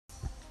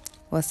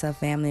What's up,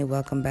 family?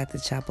 Welcome back to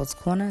Chapo's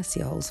Corner. It's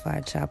your host, Fire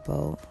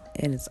Chapo.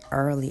 It is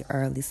early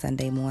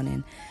Sunday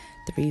morning,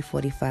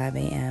 3:45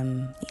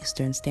 a.m.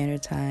 Eastern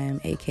Standard Time,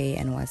 aka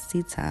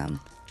NYC time.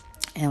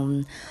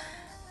 And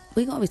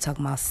we're going to be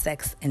talking about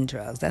sex and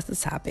drugs. That's the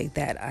topic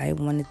that I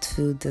wanted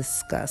to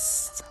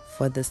discuss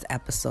for this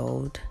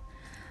episode.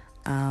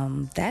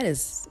 That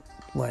is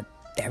what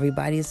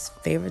everybody's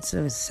favorites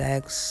is: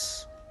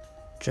 sex,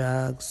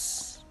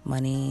 drugs,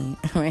 money,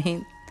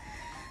 right?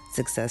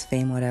 Success,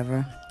 fame,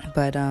 whatever.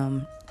 But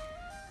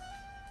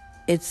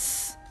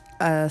it's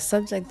a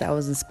subject that I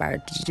was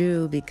inspired to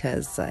do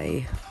because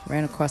I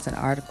ran across an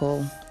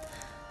article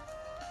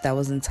that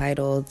was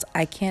entitled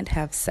 "I Can't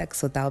Have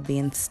Sex Without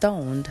Being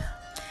Stoned,"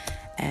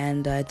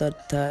 and I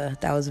thought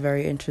that was a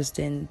very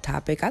interesting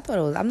topic.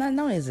 I'm not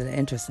knowing it's an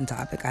interesting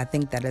topic. I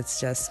think that it's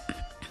just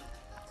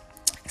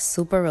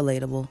super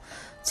relatable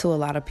to a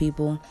lot of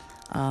people.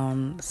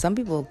 Some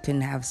people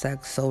can have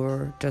sex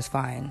sober just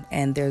fine,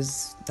 and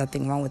there's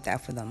nothing wrong with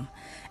that for them.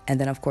 And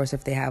then, of course,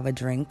 if they have a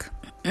drink,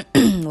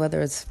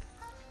 whether it's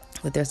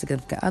with their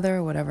significant other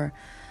or whatever,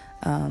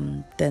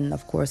 then,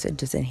 of course, it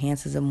just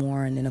enhances it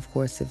more. And then, of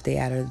course, if they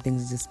add other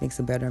things, it just makes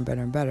it better and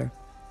better and better.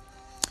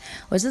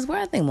 Which is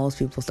where I think most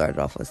people started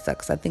off with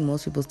sex. I think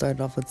most people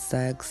started off with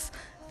sex,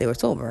 they were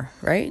sober,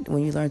 right?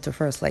 When you learn to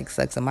first like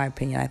sex, in my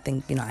opinion, I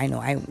think, I know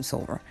I was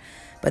sober.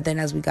 But then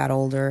as we got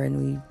older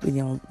and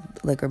we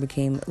liquor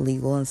became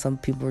legal, and some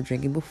people were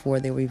drinking before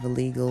they were even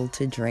legal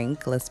to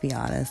drink, let's be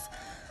honest,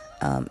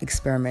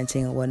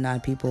 experimenting and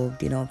whatnot, people,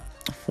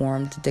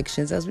 formed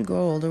addictions. As we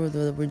grow older,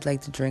 we'd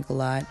like to drink a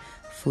lot,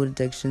 food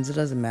addictions, it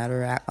doesn't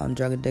matter,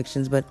 drug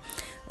addictions, but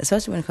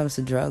especially when it comes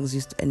to drugs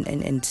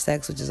and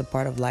sex, which is a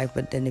part of life.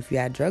 But then if you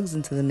add drugs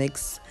into the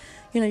mix,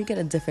 you get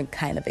a different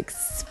kind of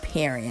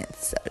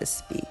experience, so to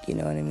speak, you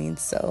know what I mean?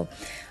 So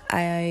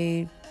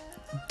I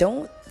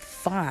don't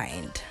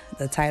find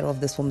the title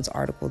of this woman's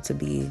article to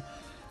be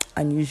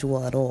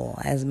unusual at all.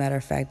 As a matter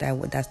of fact,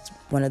 that's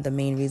one of the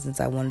main reasons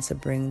I wanted to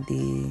bring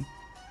the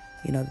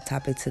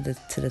topic to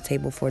the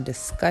table for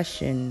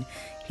discussion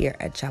here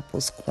at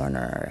Chapo's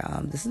Corner.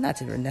 This is not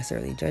to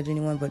necessarily judge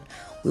anyone, but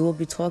we will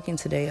be talking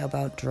today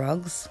about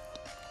drugs.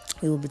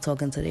 We will be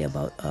talking today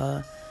about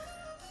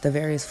the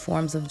various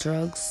forms of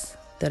drugs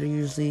that are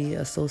usually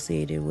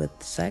associated with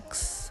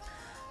sex,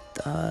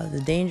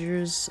 the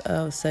dangers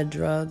of said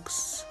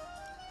drugs.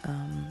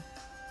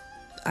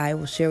 I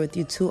will share with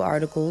you two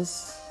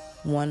articles,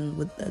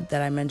 one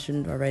that I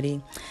mentioned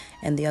already,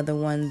 and the other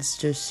ones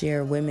just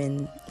share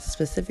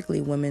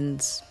specifically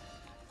women's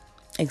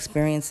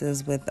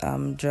experiences with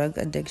drug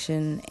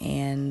addiction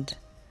and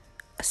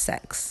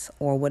sex,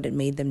 or what it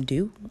made them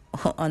do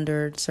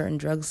under certain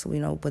drugs,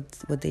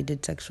 what they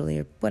did sexually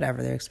or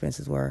whatever their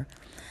experiences were.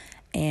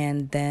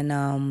 And then,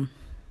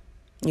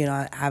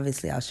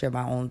 obviously I'll share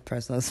my own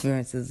personal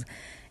experiences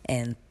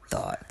and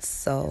thoughts.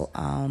 So,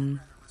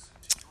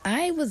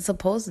 I was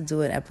supposed to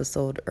do an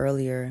episode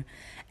earlier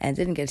and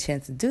didn't get a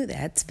chance to do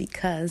that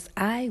because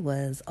I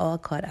was all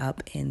caught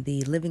up in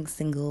the Living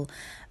Single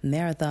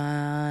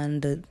Marathon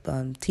the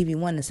TV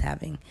One is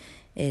having.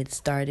 It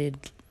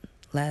started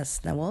it's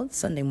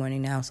Sunday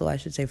morning now, so I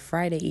should say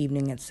Friday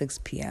evening at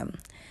 6 p.m.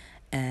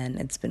 And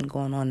it's been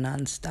going on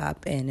nonstop,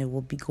 and it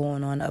will be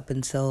going on up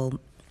until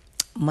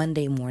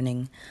Monday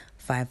morning,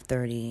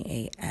 5:30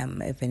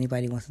 a.m. if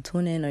anybody wants to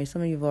tune in, or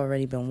some of you have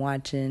already been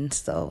watching.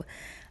 So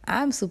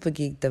I'm super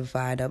geeked and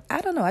fired up. I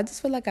don't know. I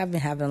just feel like I've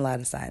been having a lot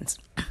of signs.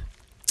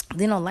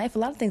 Life, a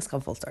lot of things come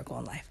full circle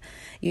in life.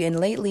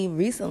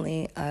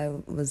 Recently, I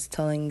was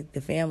telling the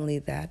family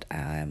that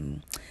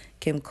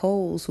Kim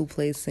Coles, who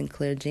plays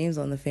Sinclair James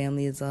on The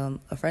Family, is a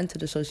friend to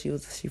the show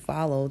she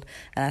followed.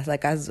 And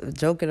I was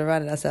joking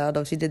around, and I said, I don't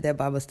know if she did that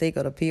by mistake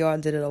or the PR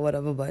did it or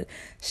whatever, but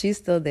she's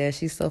still there.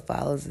 She still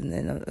follows, and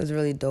it was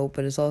really dope.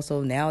 But it's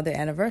also now their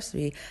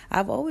anniversary.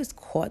 I've always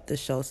caught the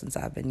show since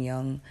I've been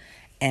young,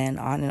 and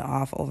on and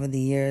off over the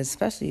years,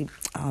 especially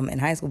in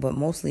high school, but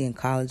mostly in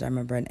college, I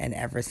remember, and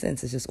ever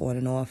since, it's just on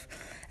and off.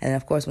 And,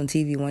 of course, when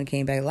TV One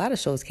came back, a lot of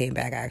shows came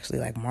back, actually,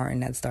 like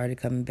Martin had started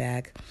coming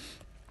back.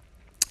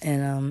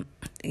 And,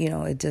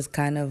 it just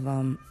kind of,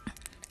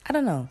 I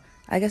don't know.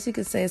 I guess you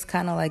could say it's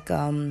kind of like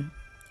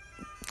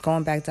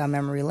going back down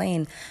memory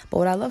lane. But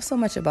what I love so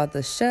much about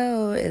the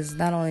show is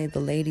not only the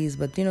ladies,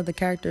 but, the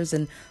characters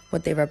and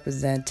what they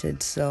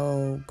represented.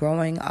 So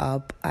growing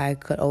up, I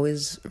could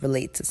always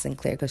relate to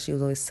Sinclair because she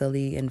was always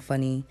silly and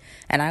funny.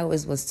 And I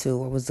always was too,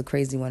 or was the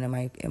crazy one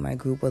in my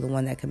group, or the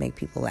one that could make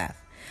people laugh.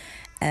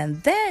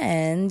 And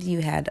then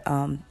you had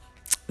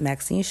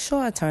Maxine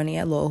Shaw, attorney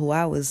at law, who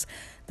I was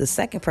the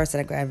second person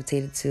I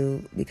gravitated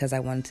to because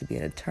I wanted to be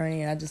an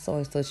attorney. And I just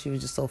always thought she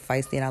was just so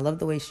feisty. And I loved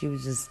the way she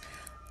was just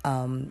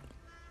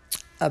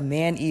a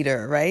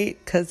man-eater, right?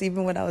 Because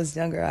even when I was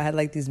younger, I had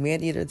like these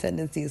man-eater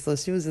tendencies. So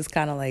she was just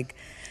kind of like,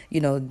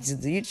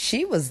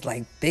 she was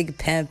like big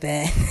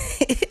pimping,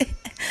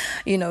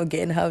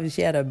 getting her,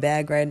 she had her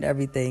bag right and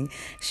everything.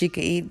 She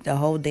could eat the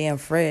whole damn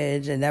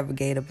fridge and never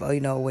gain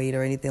a weight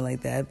or anything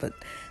like that. But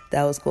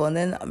that was cool. And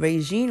then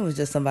Regine was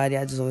just somebody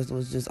I just always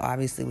was just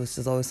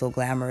always so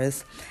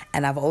glamorous.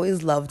 And I've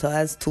always loved her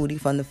as Tootie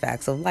from The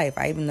Facts of Life.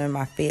 I even learned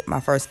my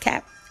first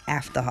cap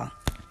after her.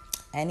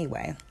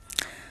 Anyway,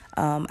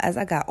 as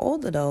I got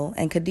older though,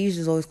 and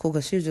Khadijah's always cool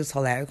because she was just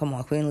hilarious. Come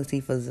on, Queen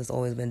Latifah's just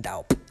always been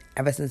dope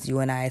ever since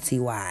UNITY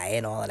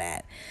and all of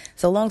that.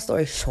 So long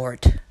story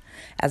short,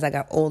 as I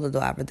got older, though,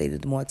 I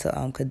related more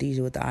to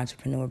Khadijah with the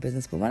entrepreneur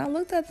business. But when I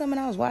looked at them and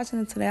I was watching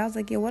it today, I was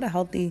like, yeah, what a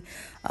healthy,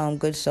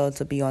 good show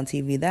to be on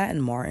TV. That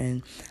and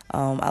Martin.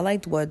 I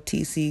liked what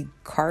T.C.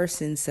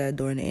 Carson said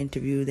during the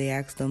interview. They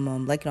asked him,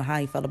 how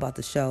he felt about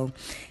the show.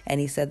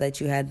 And he said that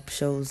you had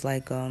shows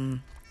like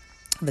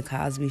The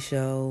Cosby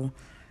Show.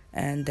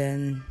 And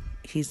then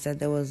he said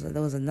there was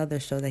another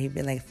show that he'd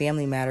been like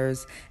Family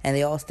Matters. And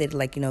they all stated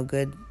like,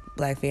 good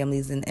Black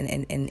families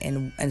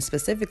and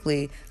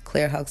specifically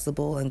Claire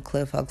Huxtable and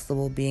Cliff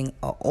Huxtable being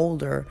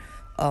older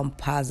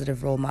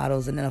positive role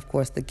models, and then of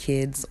course the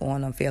kids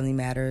on Family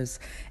Matters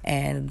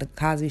and The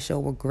Cosby Show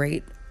were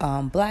great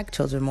Black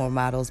children role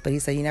models. But he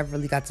said you never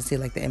really got to see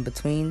like the in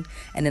between,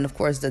 and then of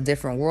course The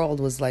Different World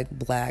was like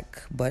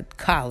Black but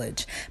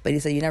college. But he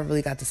said you never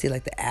really got to see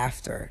like the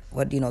after,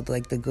 what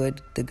like the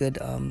good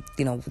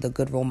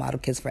role model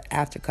kids for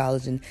after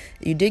college. And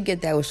you did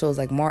get that with shows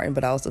like Martin,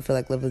 but I also feel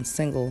like Living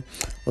Single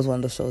was one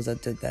of those shows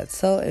that did that.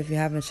 So if you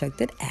haven't checked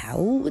it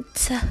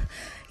out,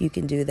 you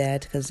can do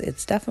that because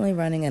it's definitely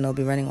running, and it'll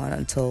be running on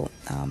until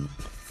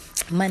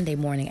Monday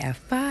morning at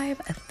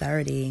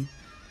 5:30.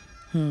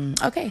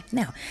 Okay,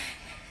 now,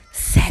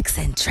 sex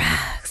and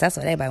drugs. That's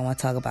what everybody want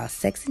to talk about.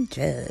 Sex and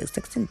drugs.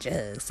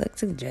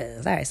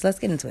 All right, so let's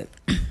get into it.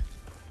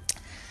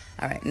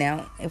 All right,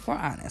 now, if we're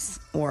honest,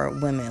 or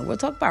women, we'll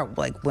talk about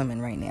like women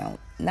right now.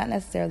 Not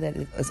necessarily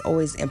that it's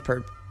always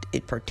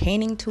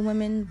pertaining to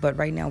women, but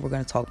right now we're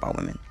going to talk about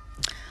women.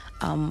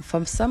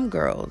 From some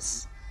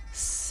girls,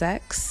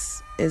 sex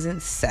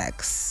isn't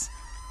sex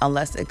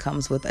unless it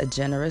comes with a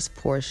generous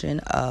portion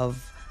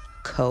of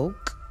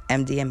coke,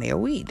 MDMA, or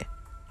weed.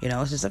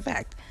 It's just a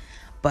fact.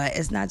 But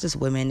it's not just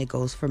women, it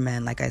goes for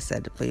men, like I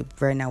said. But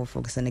right now we're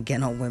focusing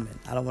again on women.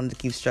 I don't want to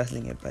keep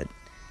stressing it, but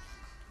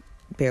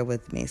bear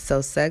with me.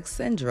 So sex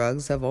and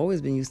drugs have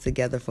always been used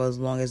together for as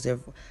long as there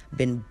have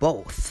been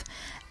both.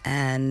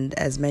 And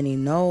as many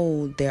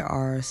know, there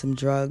are some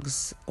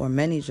drugs or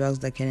many drugs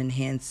that can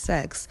enhance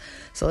sex.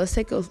 So let's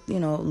take a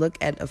look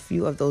at a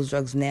few of those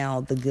drugs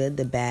now, the good,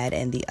 the bad,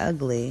 and the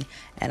ugly.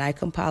 And I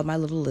compiled my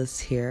little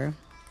list here.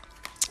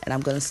 And I'm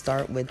going to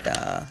start with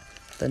the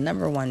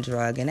number one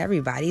drug and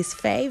everybody's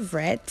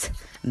favorite,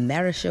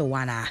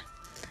 marijuana.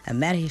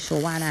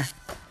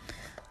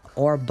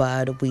 Or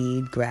bud,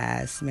 weed,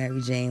 grass,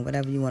 Mary Jane,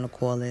 whatever you want to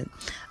call it.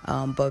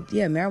 But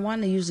yeah,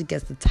 marijuana usually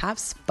gets the top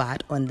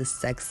spot on the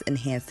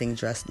sex-enhancing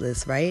drug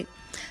list, right?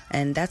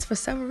 And that's for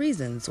several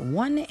reasons.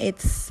 One,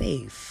 it's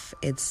safe.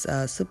 It's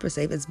super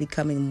safe. It's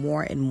becoming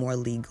more and more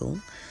legal.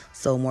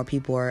 So more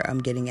people are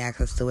getting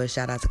access to it.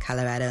 Shout out to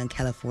Colorado and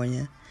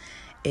California.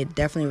 It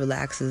definitely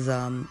relaxes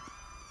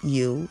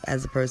you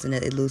as a person.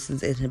 It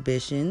loosens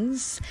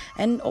inhibitions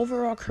and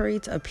overall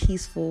creates a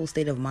peaceful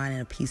state of mind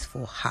and a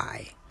peaceful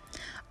high.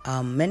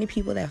 Many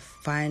people that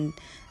find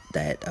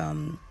that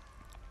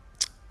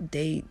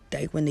they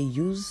like when they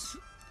use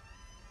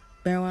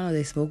marijuana,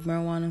 they smoke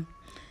marijuana,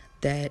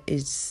 that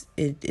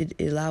it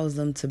allows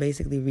them to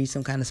basically reach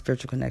some kind of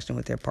spiritual connection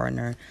with their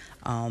partner.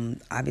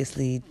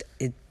 Obviously,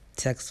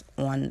 sex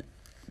on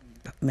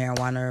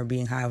marijuana or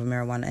being high of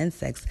marijuana and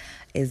sex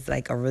is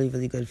like a really,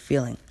 really good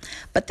feeling.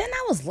 But then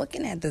I was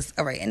looking at this,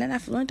 all right, and then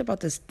I've learned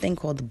about this thing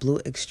called the Blue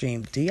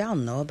Extreme. Do y'all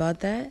know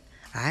about that?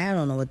 I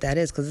don't know what that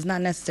is because it's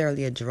not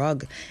necessarily a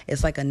drug.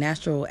 It's like a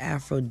natural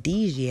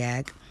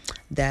aphrodisiac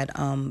that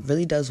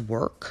really does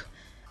work.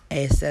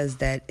 It says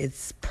that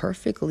it's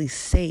perfectly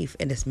safe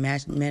and it's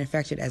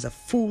manufactured as a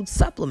food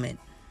supplement,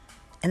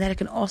 and that it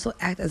can also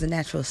act as a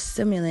natural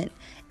stimulant.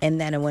 And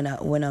that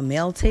when a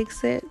male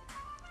takes it,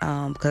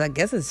 because I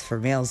guess it's for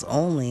males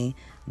only,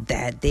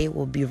 that they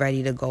will be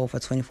ready to go for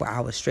 24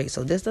 hours straight.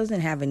 So this doesn't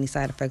have any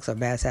side effects or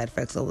bad side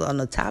effects. So on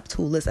the top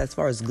 2 list as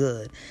far as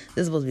good,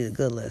 this is supposed to be the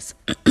good list.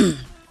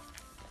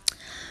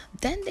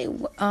 Then they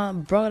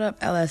brought up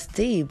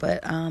LSD,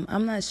 but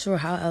I'm not sure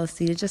how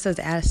LSD, it just says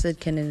acid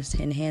can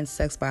enhance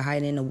sex by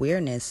heightening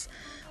awareness,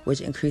 which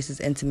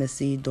increases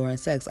intimacy during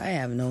sex. I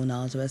have no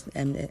knowledge of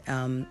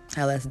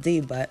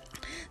LSD, but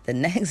the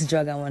next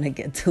drug I want to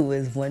get to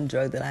is one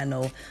drug that I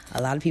know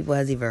a lot of people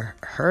has either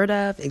heard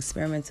of,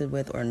 experimented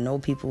with, or know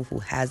people who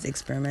has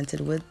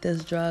experimented with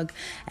this drug,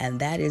 and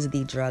that is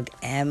the drug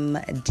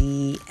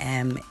MDMA.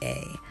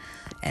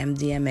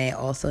 MDMA,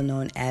 also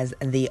known as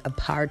the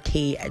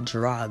party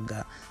drug,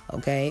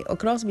 okay? Or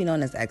could also be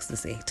known as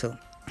ecstasy, too.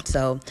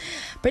 So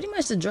pretty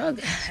much the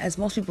drug, as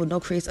most people know,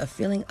 creates a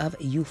feeling of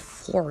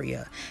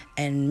euphoria.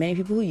 And many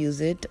people who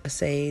use it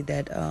say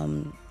that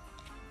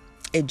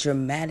it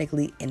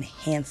dramatically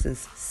enhances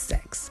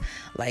sex.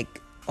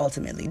 Like,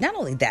 ultimately, not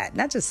only that,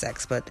 not just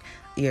sex, but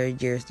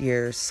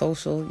you're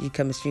social, you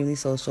become extremely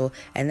social.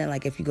 And then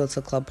like if you go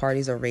to club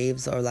parties or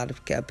raves, or a lot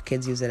of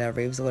kids use it at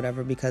raves or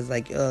whatever, because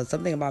like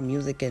something about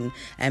music and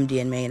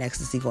MDMA and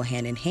ecstasy go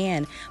hand in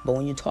hand. But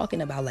when you're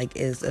talking about like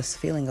is this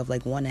feeling of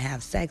like wanting to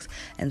have sex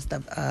and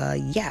stuff,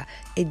 yeah,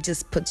 it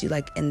just puts you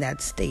like in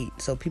that state.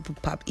 So people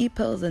pop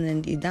pills, and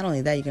then not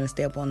only that, you're gonna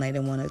stay up all night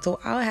and want to. So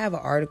I'll have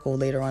an article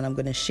later on I'm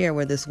gonna share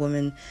where this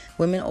women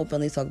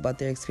openly talk about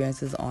their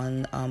experiences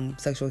on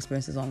sexual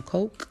experiences on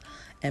coke,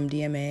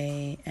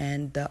 MDMA,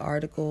 and the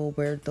article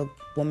where the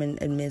woman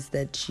admits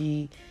that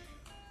she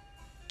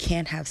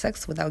can't have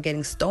sex without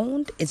getting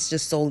stoned. It's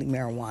just solely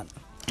marijuana.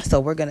 So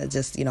we're gonna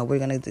just, we're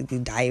gonna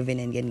dive in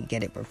and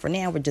get it. But for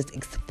now, we're just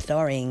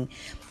exploring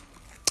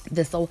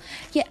this. So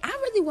yeah, I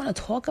really want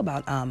to talk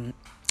about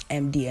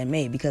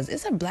MDMA because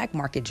it's a black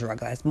market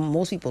drug, as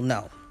most people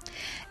know.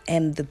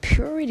 And the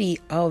purity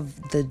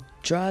of the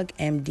drug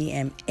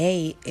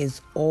MDMA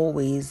is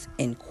always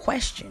in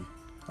question,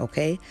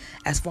 okay?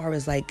 As far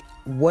as like,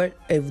 what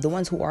if the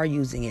ones who are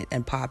using it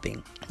and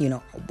popping,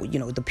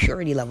 the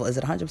purity level, is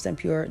it 100%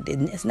 pure?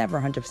 It's never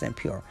 100%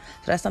 pure.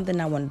 So that's something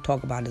I want to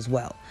talk about as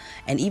well.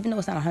 And even though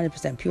it's not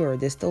 100% pure,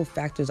 there's still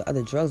factors of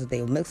other drugs that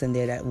they will mix in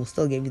there that will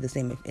still give you the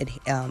same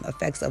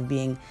effects of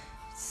being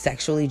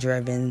sexually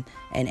driven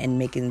and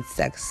making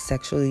sex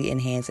sexually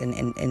enhanced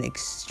and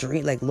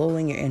extreme, like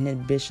lowering your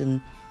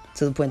inhibition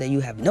to the point that you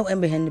have no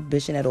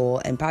inhibition at all,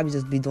 and probably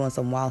just be doing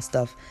some wild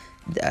stuff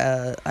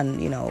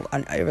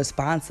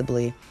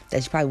irresponsibly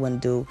that you probably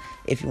wouldn't do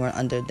if you weren't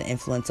under the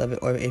influence of it,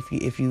 or if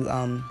you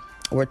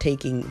were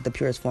taking the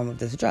purest form of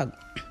this drug.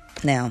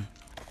 Now,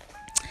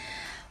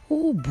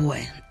 oh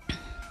boy,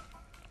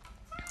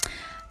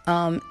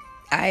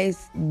 I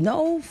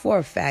know for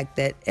a fact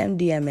that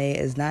MDMA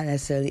is not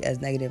necessarily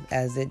as negative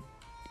as it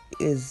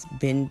is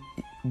been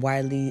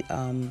widely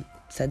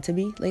said to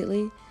be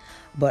lately,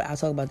 but I'll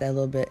talk about that a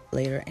little bit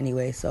later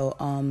anyway. So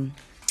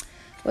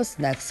what's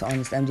next on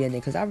this MDMA?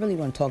 Because I really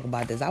want to talk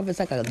about this. It's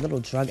like a little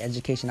drug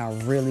education I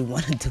really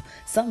want to do.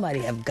 Somebody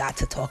have got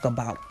to talk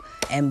about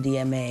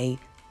MDMA,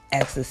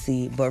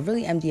 ecstasy, but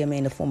really MDMA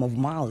in the form of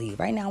Molly.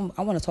 Right now,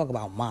 I want to talk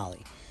about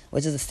Molly,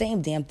 which is the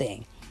same damn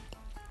thing.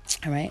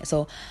 All right,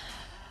 so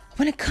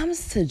when it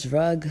comes to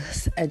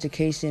drugs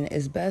education,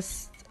 it's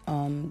best,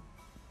 in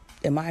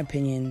my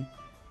opinion,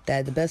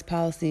 that the best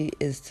policy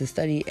is to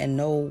study and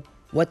know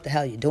what the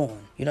hell you're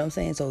doing. You know what I'm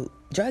saying? So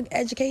drug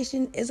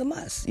education is a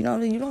must. You know what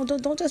I mean? You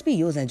don't just be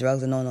using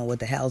drugs and don't know what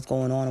the hell's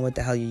going on or what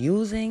the hell you're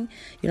using. You know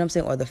what I'm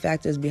saying? Or the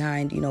factors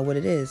behind, what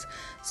it is.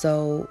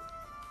 So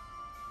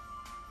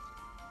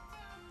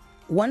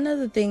one of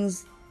the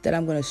things that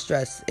I'm going to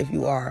stress if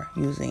you are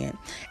using it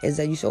is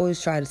that you should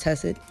always try to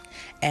test it.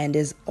 And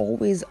there's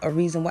always a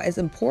reason why it's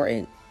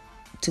important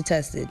to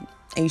test it.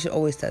 And you should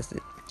always test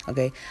it.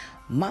 Okay?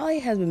 Molly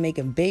has been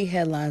making big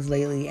headlines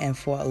lately, and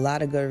for a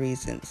lot of good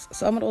reasons.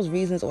 Some of those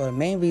reasons, or the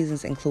main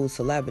reasons, include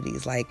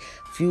celebrities like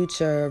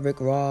Future,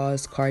 Rick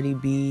Ross, Cardi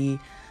B,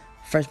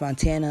 French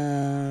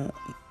Montana,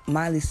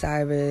 Miley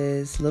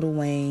Cyrus, Lil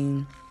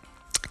Wayne,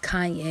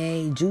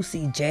 Kanye,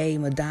 Juicy J,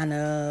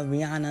 Madonna,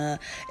 Rihanna.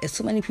 It's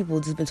so many people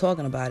just been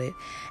talking about it.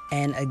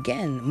 And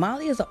again,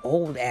 Molly is an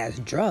old ass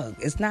drug.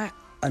 It's not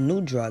a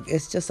new drug.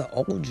 It's just an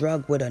old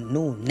drug with a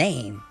new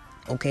name.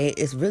 Okay,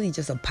 it's really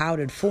just a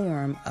powdered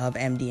form of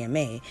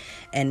MDMA,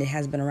 and it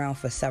has been around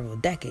for several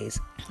decades.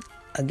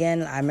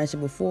 Again, I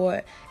mentioned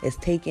before, it's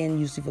taken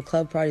usually for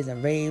club parties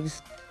and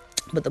raves.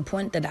 But the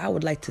point that I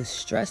would like to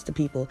stress to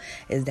people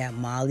is that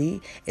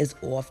Molly is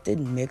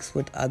often mixed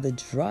with other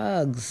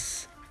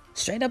drugs.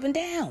 Straight up and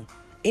down.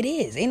 It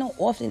is. Ain't no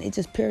often, it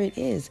just period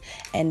is.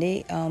 And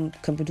they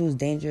can produce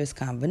dangerous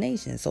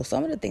combinations. So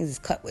some of the things it's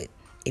cut with,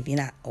 if you're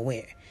not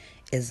aware,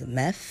 is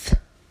meth,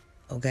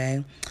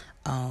 okay?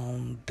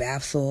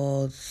 Bath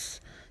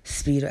salts,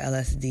 speed or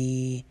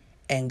LSD,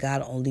 and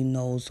God only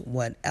knows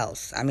what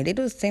else. I mean, they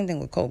do the same thing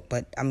with coke,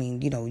 but I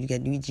mean, you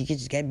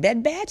just get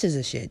bad batches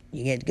of shit.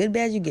 You get good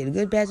batch, you get a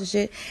good batch of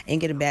shit, and you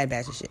get a bad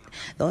batch of shit.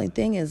 The only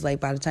thing is, like,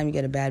 by the time you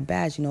get a bad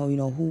batch,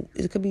 who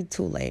it could be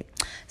too late.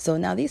 So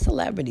now these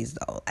celebrities,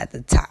 though, at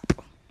the top,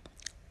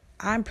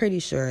 I'm pretty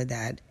sure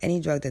that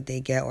any drug that they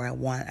get or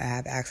I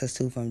have access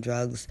to, from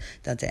drugs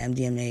down to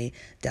MDMA,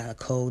 down to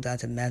coke, down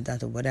to meth, down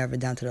to whatever,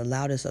 down to the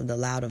loudest of the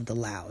loud of the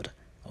loud,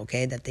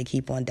 okay, that they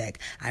keep on deck,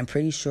 I'm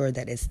pretty sure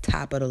that it's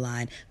top of the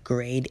line,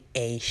 grade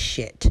A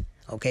shit,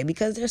 okay,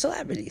 because they're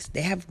celebrities.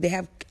 They have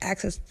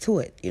access to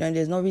it.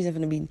 There's no reason for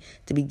them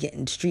to be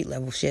getting street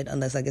level shit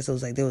unless, I guess, it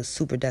was like they were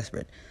super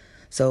desperate.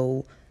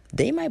 So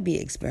they might be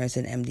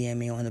experiencing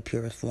MDMA on the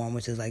purest form,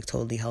 which is like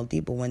totally healthy,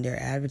 but when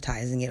they're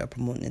advertising it or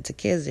promoting it to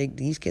kids,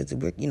 these kids,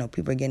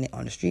 people are getting it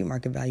on the street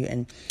market value,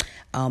 and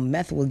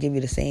meth will give you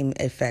the same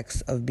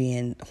effects of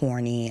being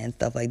horny and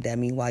stuff like that.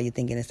 Meanwhile, you're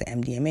thinking it's the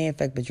MDMA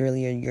effect, but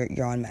really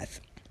you're on meth.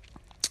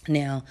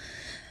 Now,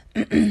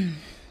 it's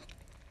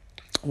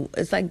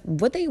like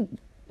what they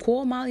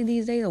call Molly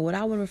these days, or what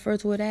I would refer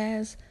to it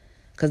as.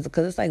 Cause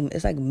it's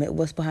like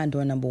what's behind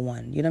door number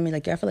one. You know what I mean?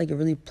 Like, I feel like you're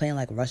really playing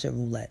like Russian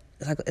roulette.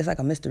 It's like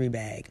a mystery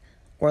bag,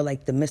 or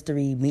like the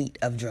mystery meat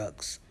of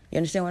drugs. You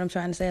understand what I'm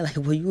trying to say? Like,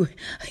 well, you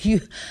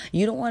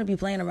don't want to be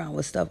playing around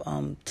with stuff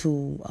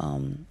too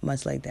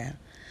much like that.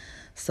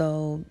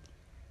 So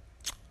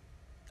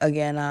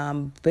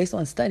again, based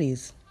on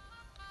studies,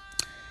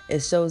 it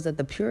shows that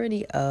the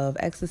purity of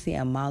ecstasy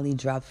and Molly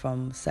dropped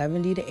from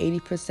 70 to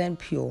 80%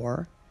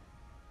 pure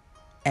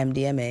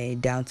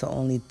MDMA down to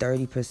only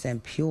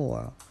 30%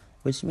 pure,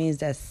 which means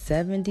that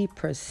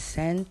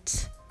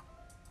 70%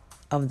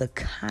 of the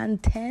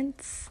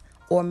contents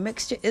or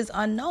mixture is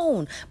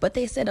unknown. But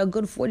they said a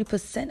good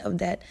 40% of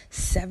that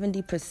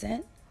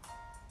 70%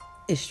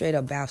 is straight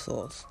up bath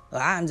salts.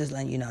 Well, I'm just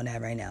letting you know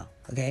that right now.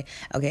 Okay,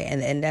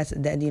 and that's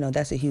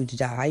that's a huge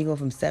job. How you go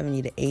from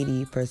 70 to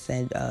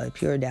 80%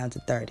 pure down to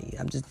 30?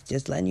 I'm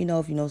just letting you know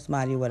if you know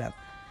somebody or whatever.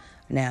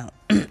 Now,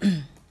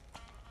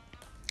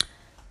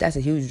 that's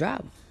a huge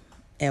drop,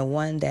 and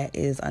one that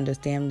is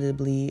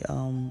understandably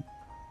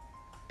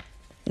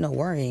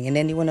worrying. And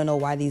then you want to know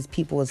why these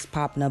people is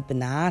popping up in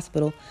the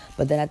hospital,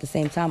 but then at the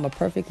same time, a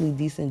perfectly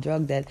decent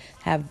drug that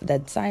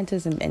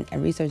scientists and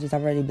researchers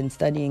have already been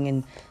studying,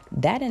 and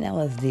that and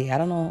LSD. I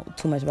don't know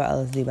too much about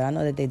LSD, but I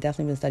know that they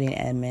definitely been studying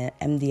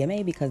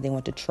MDMA because they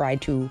want to try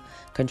to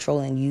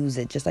control and use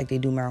it just like they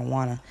do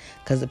marijuana.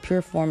 Because the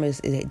pure form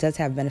it does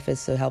have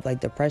benefits to help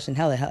like depression.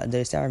 Hell, the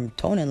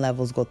serotonin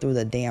levels go through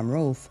the damn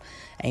roof,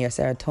 and your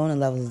serotonin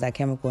levels is that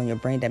chemical in your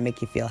brain that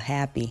make you feel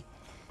happy,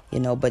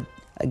 but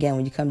again,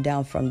 when you come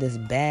down from this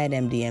bad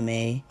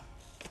MDMA,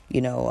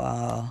 you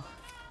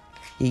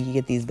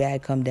get these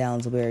bad come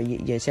downs where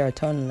your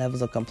serotonin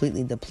levels are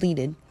completely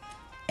depleted,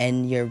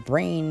 and your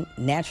brain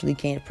naturally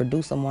can't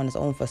produce them on its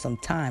own for some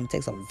time. It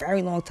takes a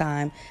very long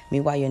time.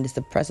 Meanwhile, you're in this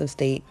depressive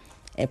state,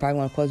 and it probably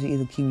want to cause you to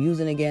either keep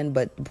using again.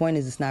 But the point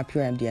is, it's not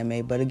pure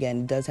MDMA. But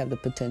again, it does have the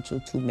potential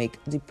to make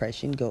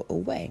depression go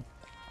away.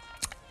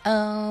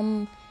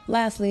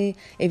 Lastly,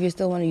 if you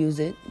still want to use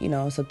it,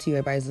 it's up to you.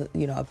 Everybody's,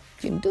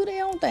 do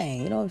their own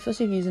thing,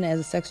 especially if you're using it as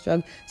a sex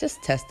drug.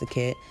 Just test the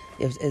kit.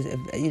 If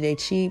they're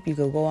cheap, you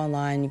could go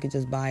online, you could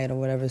just buy it or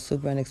whatever. It's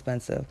super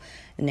inexpensive.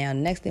 And now,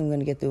 next thing we're going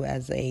to get through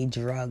as a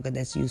drug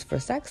that's used for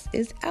sex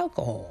is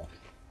alcohol.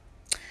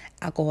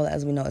 Alcohol,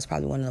 as we know, is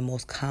probably one of the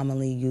most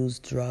commonly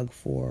used drug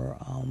for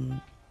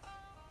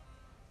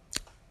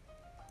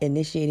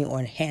initiating or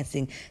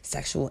enhancing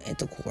sexual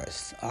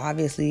intercourse.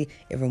 Obviously,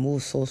 it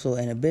removes social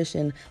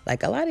inhibition,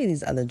 like a lot of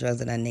these other drugs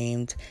that I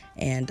named.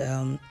 And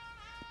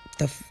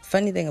the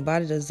funny thing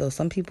about it is, though,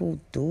 some people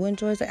do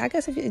enjoy it. I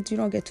guess if you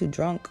don't get too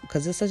drunk,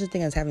 because there's such a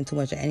thing as having too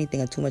much of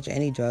anything or too much of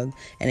any drug,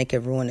 and it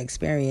can ruin the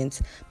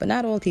experience. But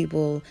not all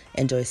people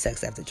enjoy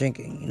sex after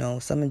drinking.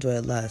 Some enjoy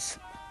it less.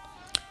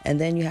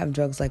 And then you have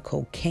drugs like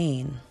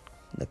cocaine,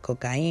 the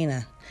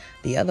cocaine,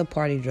 the other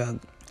party drug.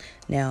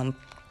 Now,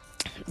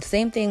 the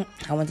same thing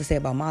I want to say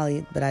about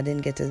Molly, but I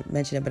didn't get to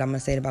mention it, but I'm going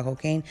to say it about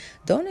cocaine.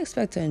 Don't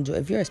expect to enjoy,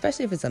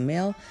 especially if it's a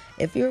male,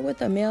 if you're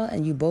with a male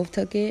and you both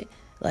took it,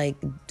 like,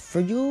 for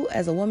you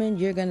as a woman,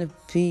 you're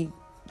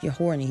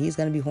horny. He's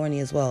going to be horny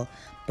as well.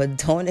 But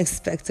don't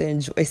expect to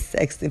enjoy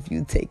sex if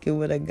you take it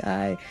with a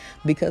guy,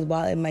 because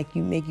while it might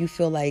make you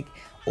feel like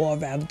all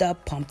revved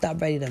up, pumped up,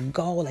 ready to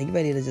go, like you're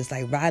ready to just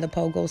like ride a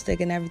pogo stick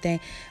and everything,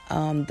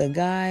 the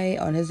guy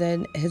on his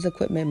end, his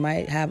equipment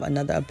might have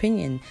another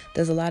opinion.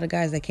 There's a lot of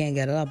guys that can't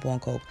get it up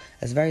on coke.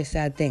 That's a very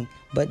sad thing,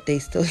 but they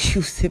still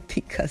use it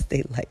because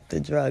they like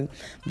the drug.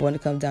 But when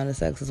it comes down to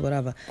sex, it's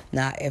whatever.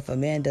 Now, if a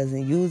man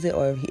doesn't use it,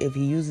 or if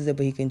he uses it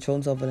but he controls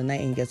himself for the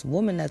night and he gets a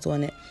woman that's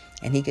on it,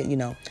 and he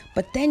can,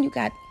 but then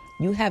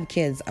you have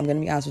kids. I'm gonna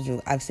be honest with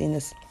you. I've seen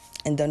this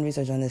and done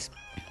research on this.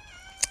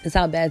 It's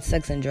how bad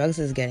sex and drugs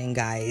is getting,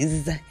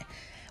 guys.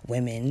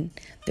 Women.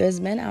 There's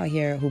men out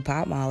here who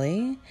pop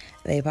Molly.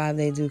 They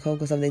do coke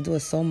and stuff. They do it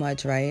so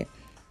much, right?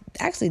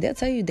 Actually, they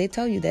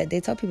tell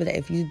people that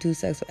if you do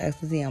sex with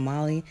ecstasy and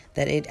Molly,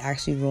 that it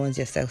actually ruins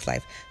your sex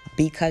life,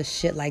 because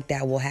shit like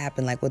that will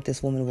happen, like what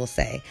this woman will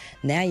say.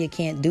 Now you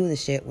can't do the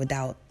shit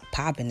without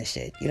popping the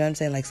shit. You know what I'm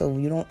saying? Like, so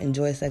you don't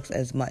enjoy sex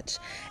as much.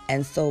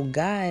 And so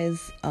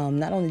guys,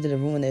 not only did it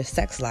ruin their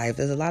sex life,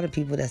 there's a lot of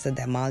people that said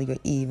that Molly or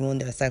E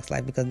ruined their sex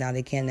life because now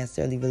they can't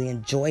necessarily really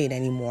enjoy it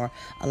anymore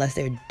unless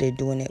they're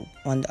doing it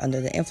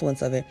under the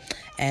influence of it.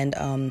 And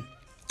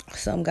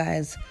some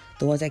guys,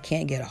 the ones that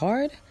can't get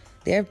hard,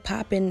 they're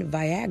popping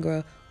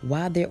Viagra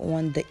while they're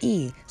on the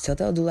E. So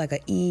they'll do like a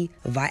E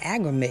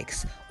Viagra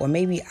mix. Or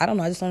maybe, I don't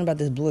know, I just learned about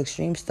this Blue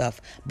Extreme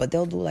stuff. But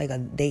they'll do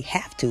they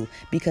have to.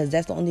 Because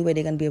that's the only way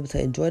they're going to be able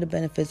to enjoy the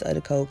benefits of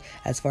the coke,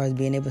 as far as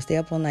being able to stay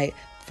up all night,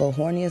 feel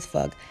horny as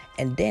fuck.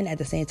 And then at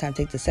the same time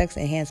take the sex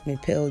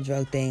enhancement pill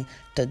drug thing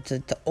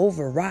to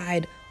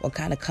override or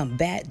kind of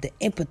combat the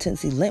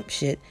impotency limp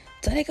shit,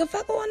 so they can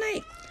fuck all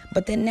night.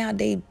 But then now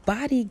their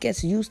body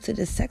gets used to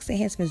the sex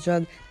enhancement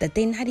drug that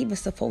they're not even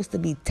supposed to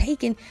be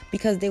taking,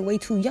 because they're way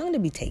too young to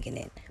be taking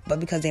it. But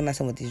because they're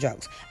messing with these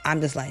drugs.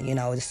 I'm just like,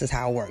 this is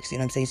how it works. You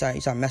know what I'm saying?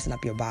 You start messing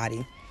up your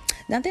body.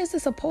 Now there's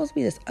supposed to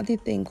be this other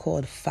thing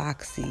called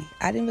Foxy.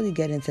 I didn't really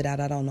get into that.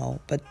 I don't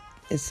know. But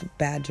it's a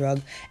bad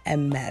drug.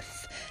 And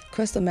meth.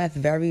 Crystal meth,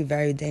 very,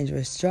 very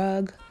dangerous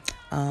drug.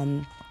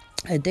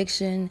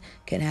 Addiction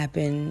can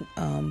happen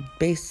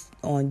based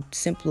on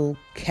simple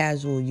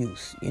casual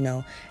use,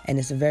 and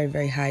it's a very,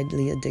 very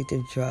highly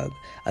addictive drug.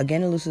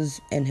 Again, it loses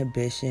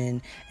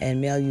inhibition, and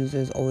male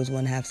users always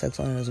want to have sex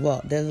on it as well.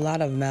 There's a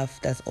lot of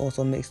meth that's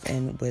also mixed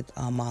in with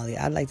Molly.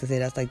 I'd like to say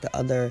that's like the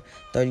other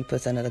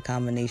 30% of the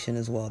combination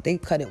as well. They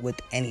cut it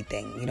with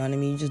anything, you know what I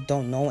mean? You just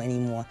don't know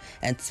anymore,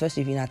 and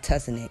especially if you're not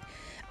testing it.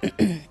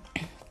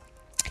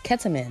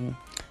 Ketamine.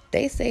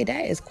 They say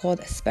that is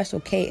called a Special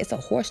K. It's a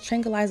horse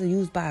tranquilizer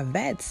used by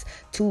vets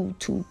to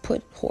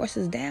put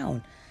horses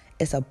down.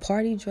 It's a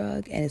party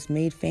drug, and it's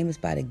made famous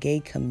by the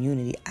gay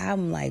community.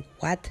 I'm like,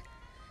 what?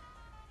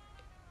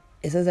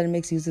 It says that it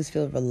makes users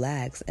feel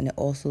relaxed, and it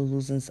also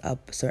loosens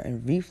up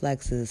certain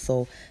reflexes.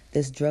 So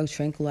this drug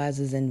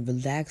tranquilizes and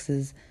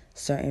relaxes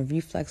certain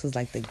reflexes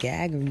like the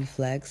gag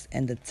reflex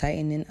and the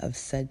tightening of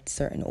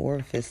certain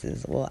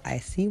orifices. Well, I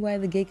see why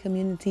the gay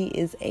community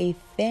is a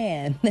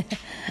fan.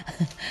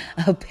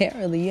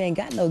 Apparently, you ain't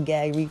got no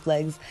gag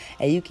reflex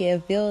and you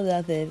can't feel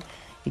nothing.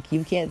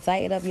 You can't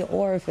tighten up your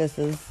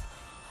orifices.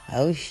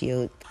 Oh,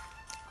 shoot.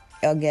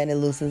 Again, it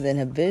loosens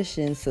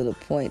inhibitions to the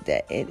point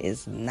that it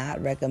is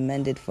not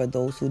recommended for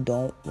those who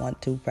don't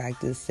want to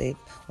practice safe,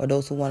 or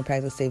those who want to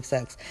practice safe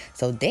sex.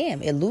 So,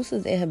 damn, it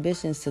loosens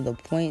inhibitions to the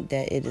point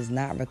that it is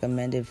not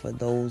recommended for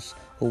those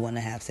who want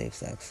to have safe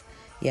sex.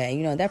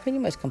 Yeah, that pretty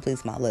much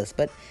completes my list.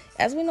 But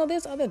as we know,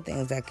 there's other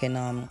things that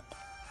can,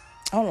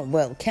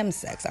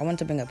 chemsex. I want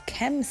to bring up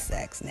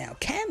chemsex now.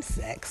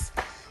 Chemsex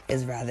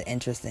is rather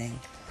interesting.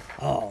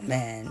 Oh,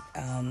 man.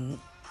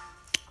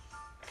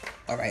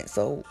 All right,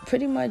 so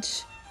pretty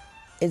much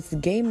it's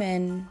gay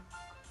men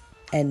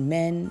and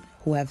men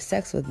who have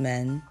sex with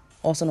men,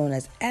 also known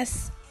as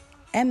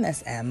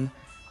MSM,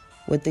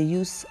 with the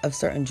use of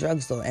certain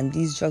drugs, though. And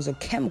these drugs are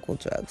chemical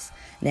drugs.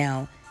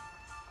 Now,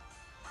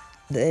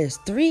 there's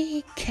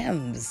three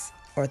chemicals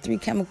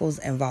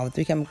involved,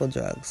 three chemical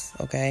drugs,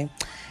 okay?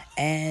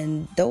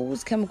 And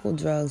those chemical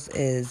drugs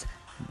is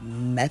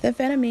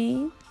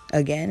methamphetamine.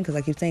 Again, because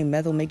I keep saying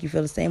meth will make you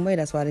feel the same way.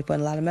 That's why they put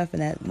a lot of meth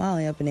in that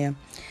Molly up in there.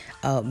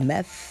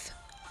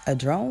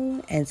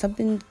 Methadone, and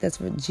something that's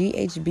for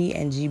GHB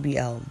and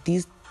GBL.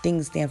 These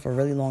things stand for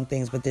really long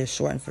things, but they're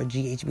shortened for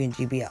GHB and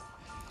GBL.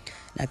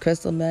 Now,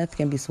 crystal meth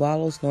can be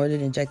swallowed,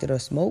 snorted, injected, or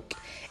smoked.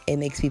 It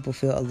makes people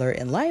feel alert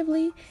and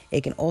lively.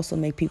 It can also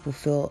make people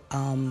feel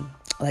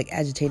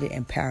agitated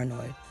and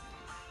paranoid.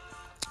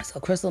 So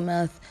crystal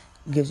meth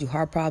gives you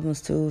heart problems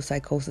too,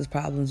 psychosis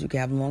problems. You can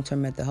have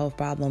long-term mental health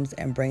problems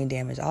and brain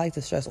damage. I like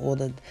to stress all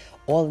the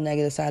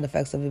negative side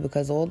effects of it,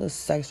 because all the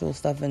sexual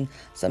stuff and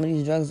some of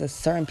these drugs that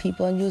certain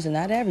people are using,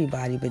 not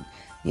everybody, but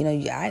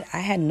I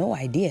had no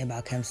idea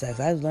about chemsex.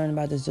 I was learning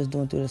about this just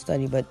doing through the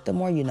study, but the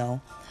more you know.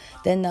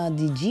 Then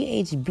the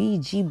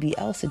GHB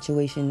GBL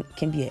situation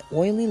can be an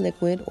oily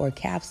liquid or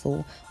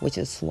capsule which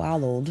is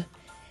swallowed,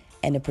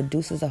 and it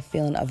produces a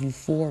feeling of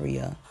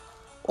euphoria.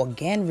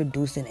 Again,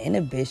 reducing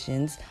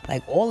inhibitions,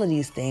 like all of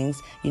these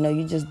things, you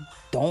just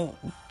don't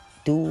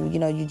do,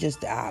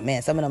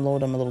 some of them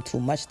load them a little too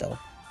much though,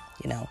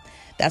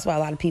 That's why a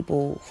lot of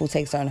people who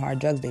take certain hard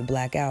drugs, they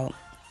black out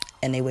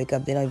and they wake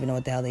up, they don't even know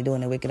what the hell they're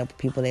doing. They're waking up with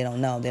people they don't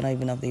know. They don't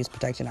even know if they use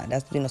protection or not.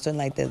 That's, something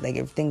like this, like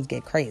if things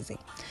get crazy.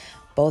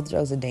 Both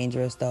drugs are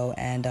dangerous though,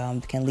 and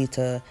can lead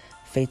to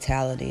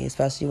fatality,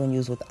 especially when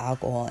used with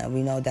alcohol. And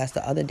we know that's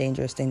the other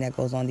dangerous thing that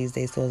goes on these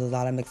days, so there's a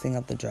lot of mixing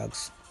up the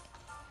drugs.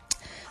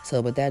 So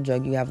with that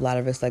drug, you have a lot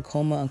of risks like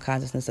coma,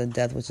 unconsciousness, or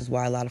death, which is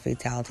why a lot of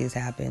fatalities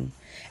happen.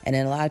 And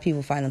then a lot of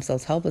people find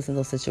themselves helpless in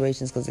those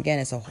situations because, again,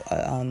 it's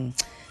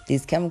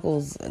these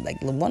chemicals, like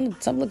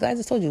some of the guys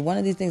just told you, one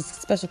of these things,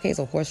 Special K,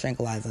 a horse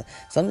tranquilizer.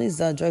 Some of these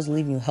drugs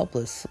leave you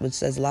helpless, which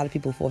says a lot of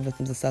people fall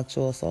victims of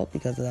sexual assault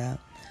because of that.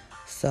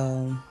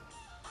 So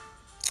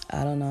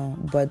I don't know.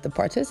 But the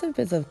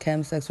participants of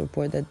chemsex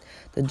report that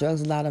the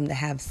drugs allow them to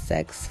have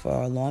sex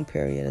for a long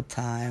period of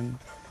time.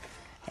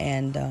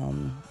 And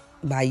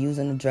by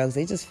using the drugs,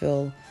 they just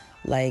feel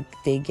like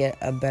they get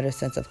a better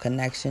sense of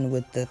connection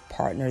with the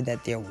partner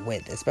that they're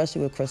with,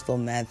 especially with crystal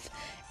meth.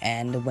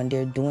 And when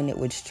they're doing it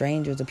with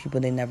strangers or people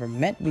they never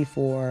met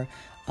before,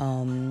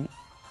 I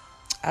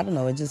don't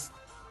know, it just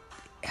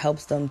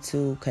helps them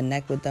to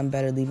connect with them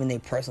better, leaving their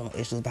personal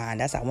issues behind.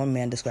 That's how one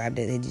man described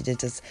it.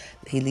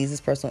 He leaves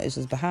his personal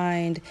issues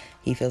behind.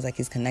 He feels like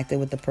he's connected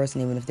with the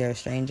person, even if they're a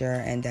stranger,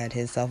 and that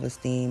his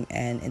self-esteem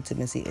and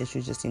intimacy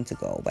issues just seem to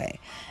go away.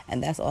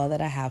 And that's all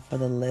that I have for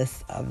the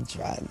list of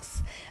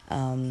drugs.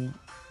 Gonna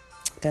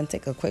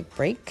take a quick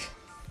break.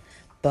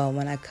 But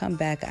when I come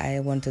back, I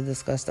want to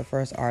discuss the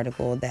first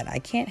article, that I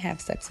Can't Have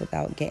Sex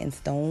Without Getting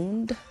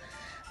Stoned,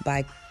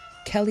 by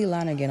Kelly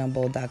Lonergan on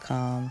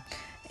Bold.com.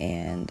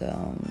 And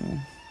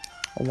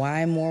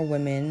Why More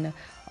Women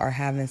Are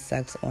Having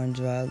Sex on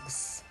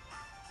Drugs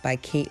by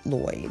Kate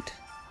Lloyd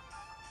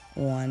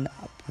on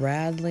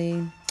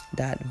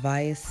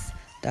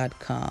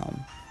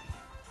bradley.vice.com.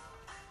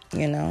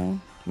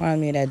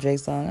 Remind me of that Drake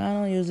song, I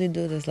don't usually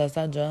do this unless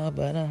I drunk,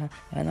 but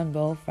I'm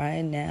both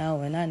right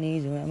now and I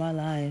need you in my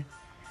life.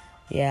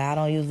 Yeah, I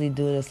don't usually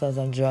do this unless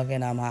I'm drunk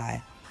and I'm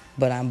high,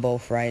 but I'm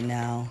both right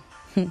now.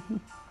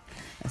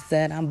 I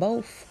said I'm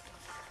both.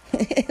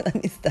 Let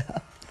me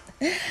stop.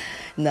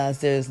 No,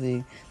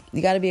 seriously.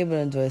 You got to be able to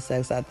enjoy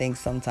sex, I think,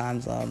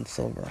 sometimes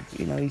sober.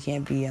 You know, you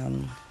can't be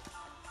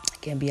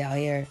out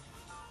here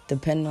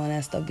depending on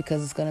that stuff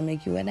because it's going to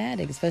make you an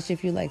addict, especially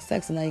if you like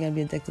sex, and now you're going to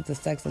be addicted to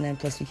sex, and then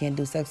plus you can't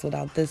do sex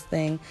without this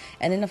thing.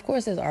 And then, of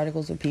course, there's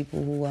articles with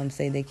people who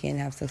say they can't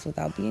have sex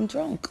without being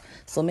drunk.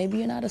 So maybe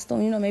you're not a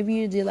stone, you know, maybe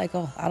you're like,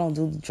 oh, I don't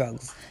do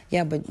drugs.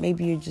 Yeah, but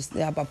maybe you're just,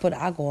 I put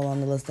alcohol on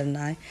the list, didn't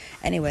I?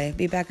 Anyway,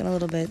 be back in a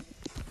little bit.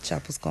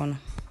 Chapel's Corner.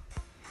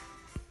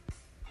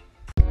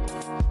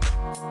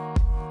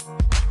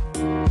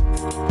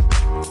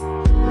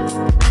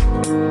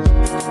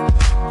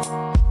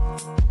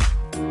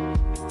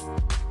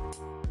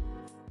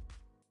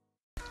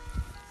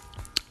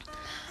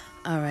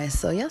 All right,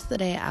 so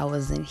yesterday I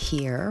wasn't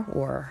here,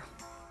 or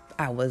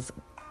I was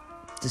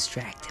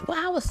distracted. Well,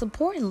 I was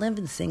supporting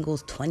Living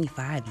Singles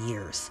 25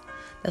 years.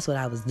 That's what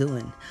I was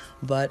doing.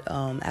 But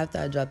after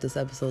I drop this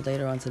episode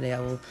later on today,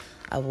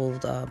 I will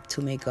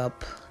to make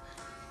up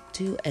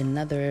to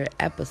another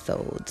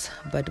episode.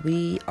 But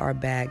we are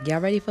back. Y'all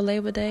ready for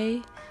Labor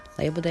Day?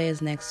 Labor Day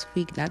is next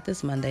week, not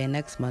this Monday,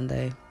 next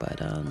Monday.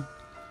 But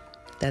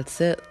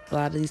that's it. A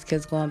lot of these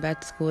kids going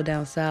back to school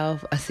down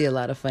south. I see a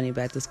lot of funny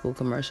back to school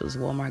commercials.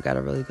 Walmart got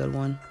a really good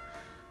one.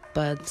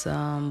 But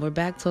we're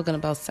back talking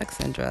about sex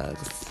and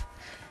drugs.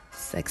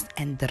 Sex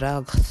and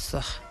drugs.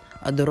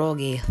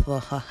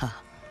 Drogi.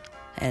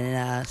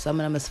 And some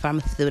of them is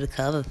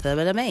pharmaceutical, and some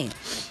of them ain't.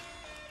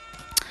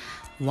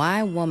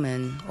 Why more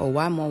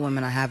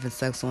women are having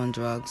sex on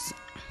drugs?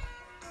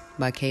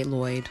 By Kate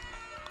Lloyd.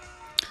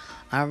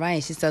 All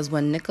right, she says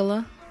when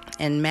Nicola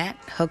and Matt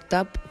hooked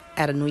up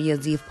at a New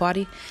Year's Eve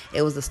party,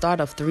 it was the start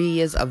of 3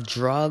 years of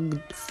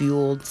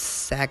drug-fueled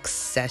sex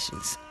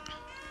sessions.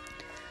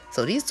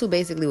 So these two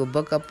basically would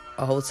book up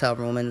a hotel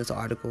room in this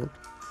article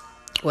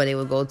where they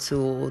would go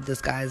to this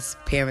guy's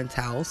parents'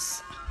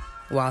 house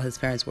while his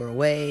parents were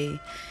away.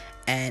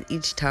 And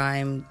each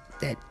time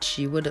that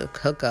she would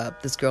hook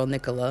up, this girl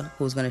Nicola,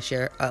 who was going to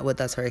share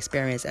with us her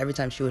experience, every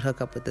time she would hook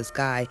up with this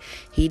guy,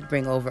 he'd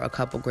bring over a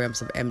couple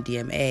grams of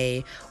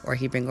MDMA, or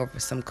he'd bring over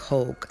some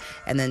coke,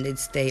 and then they'd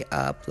stay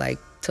up like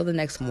till the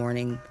next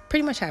morning,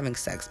 pretty much having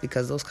sex,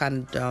 because those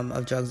kind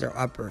of drugs are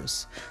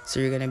uppers, so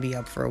you're going to be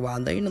up for a while.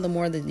 Now, you know, the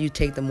more that you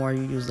take, the more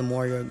you use, the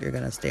more you're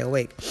going to stay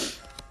awake.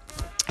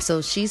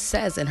 So she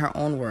says in her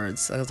own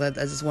words, I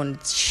just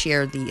want to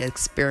share the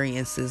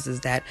experiences,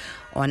 is that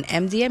on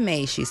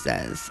MDMA, she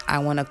says, I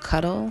want to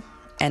cuddle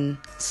and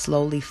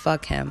slowly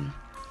fuck him,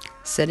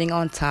 sitting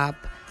on top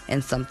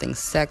in something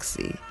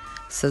sexy,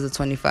 says a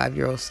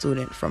 25-year-old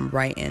student from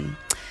Brighton.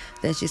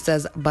 Then she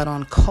says, but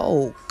on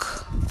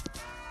coke,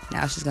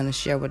 now she's going to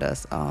share with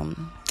us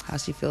how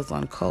she feels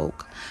on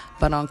coke.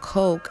 But on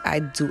coke,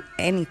 I'd do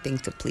anything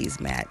to please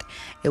Matt.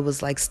 It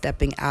was like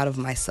stepping out of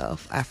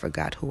myself. I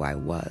forgot who I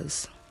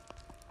was.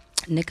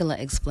 Nicola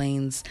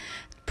explains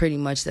pretty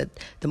much that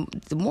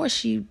the more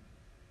she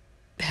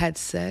had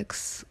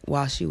sex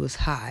while she was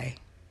high,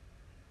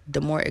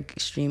 the more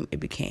extreme it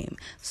became.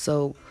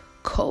 So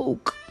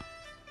coke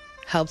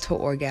helped her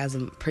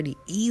orgasm pretty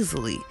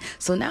easily.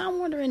 So now I'm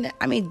wondering,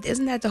 I mean,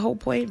 isn't that the whole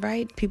point,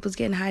 right? People's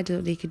getting high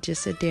so they could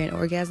just sit there and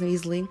orgasm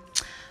easily.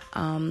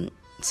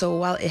 So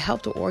while it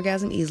helped her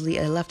orgasm easily,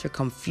 it left her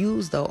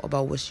confused, though,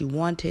 about what she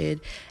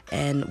wanted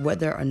and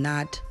whether or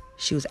not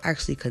she was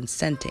actually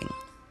consenting.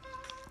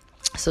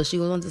 So she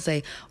goes on to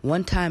say,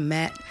 one time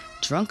Matt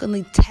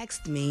drunkenly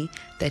texted me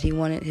that he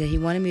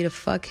wanted me to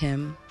fuck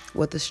him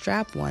with a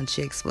strap on,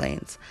 she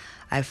explains.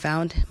 I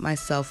found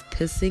myself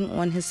pissing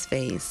on his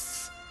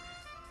face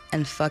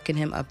and fucking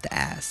him up the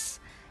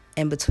ass,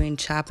 in between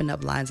chopping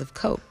up lines of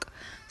coke.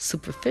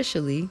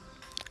 Superficially,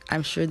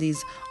 I'm sure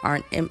these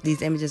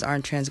images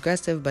aren't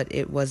transgressive, but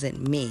it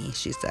wasn't me,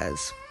 she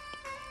says.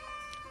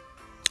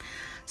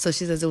 So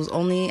she says it was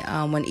only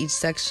when each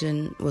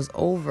section was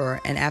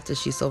over and after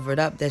she sobered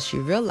up that she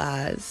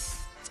realized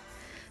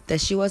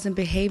that she wasn't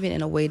behaving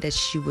in a way that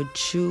she would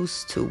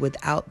choose to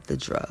without the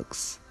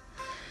drugs.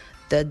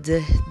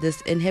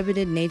 This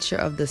inhibited nature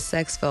of the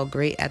sex felt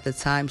great at the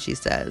time, she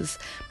says,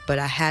 but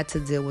I had to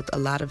deal with a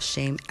lot of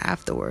shame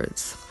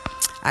afterwards.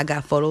 I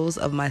got photos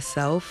of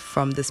myself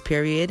from this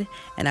period,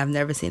 and I've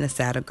never seen a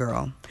sadder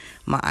girl.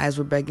 My eyes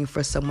were begging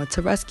for someone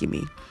to rescue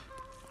me.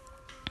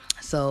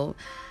 So,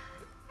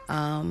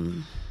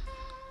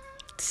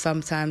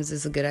 sometimes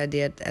it's a good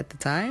idea at the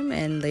time,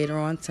 and later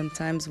on,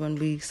 sometimes when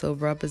we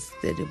sober up,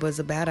 it was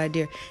a bad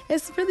idea.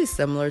 It's really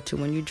similar to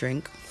when you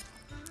drink.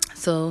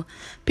 So,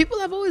 people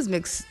have always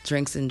mixed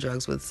drinks and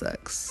drugs with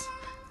sex.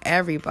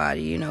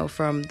 Everybody, you know,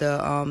 from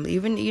the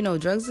even, you know,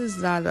 drugs is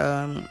not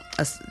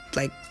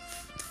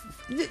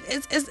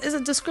it's a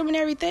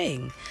discriminatory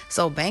thing.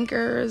 So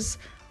bankers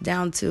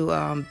down to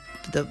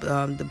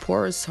the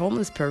poorest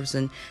homeless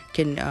person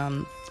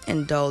can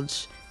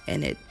indulge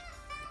in it.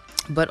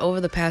 But over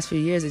the past few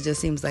years, it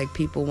just seems like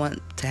people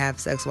want to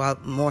have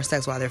more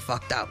sex while they're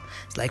fucked up.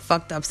 It's like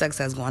fucked up sex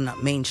has gone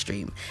up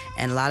mainstream,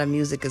 and a lot of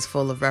music is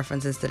full of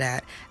references to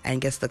that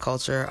and gets the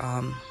culture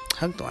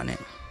hooked on it.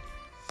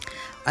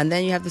 And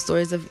then you have the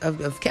stories of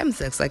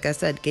chemsex. Like I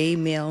said, gay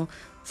male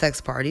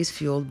sex parties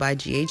fueled by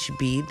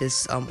GHB,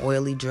 this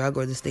oily drug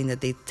or this thing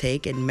that they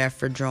take, and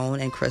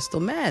mephedrone and crystal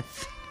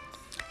meth.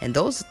 And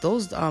those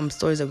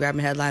stories are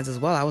grabbing headlines as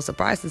well. I was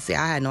surprised to see.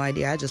 I had no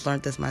idea. I just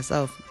learned this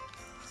myself.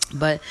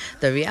 But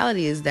the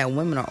reality is that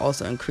women are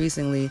also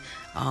increasingly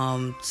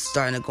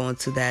starting to go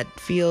into that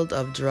field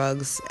of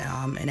drugs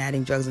and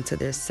adding drugs into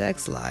their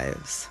sex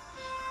lives.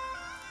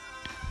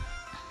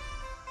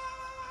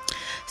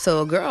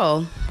 So a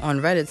girl on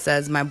Reddit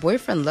says, my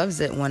boyfriend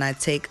loves it when I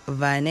take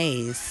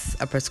Vyvanse,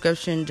 a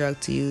prescription drug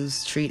to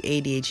use treat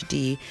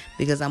ADHD,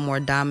 because I'm more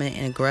dominant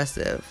and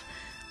aggressive.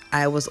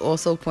 I was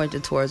also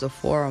pointed towards a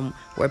forum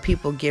where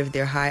people give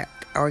their high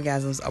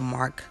orgasms a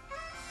mark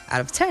out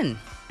of 10.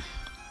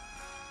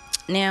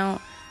 Now,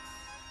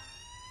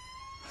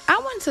 I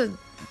want to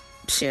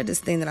share this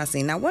thing that I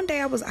seen. Now, one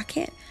day it was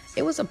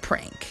a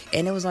prank,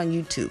 and it was on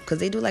YouTube, because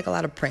they do like a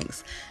lot of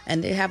pranks,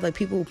 and they have like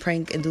people who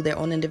prank and do their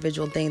own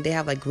individual thing. They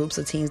have like groups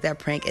of teens that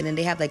prank, and then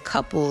they have like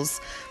couples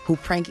who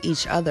prank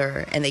each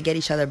other, and they get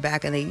each other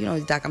back, and they,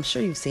 Doc, I'm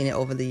sure you've seen it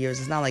over the years.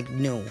 It's not like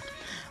new,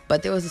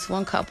 but there was this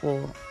one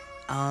couple,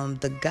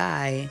 the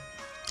guy,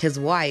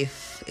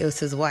 it was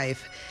his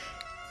wife.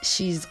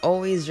 She's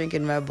always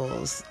drinking Red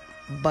Bulls,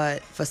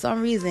 but for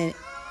some reason,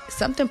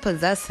 something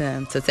possessed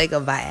him to take a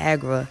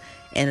Viagra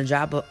and a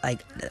drop of, like,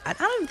 I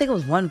don't even think it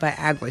was one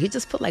Viagra. He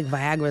just put like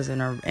Viagras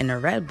in a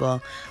Red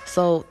Bull.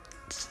 So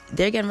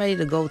they're getting ready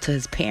to go to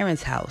his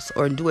parents' house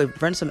or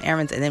run some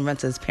errands and then run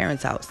to his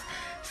parents' house.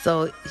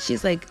 So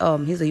she's like,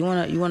 he's like, you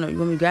want me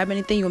to grab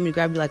anything? You want me to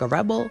grab you like a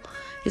Red Bull?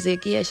 He's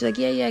like, yeah. She's like,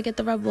 yeah, get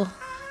the Red Bull.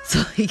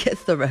 So he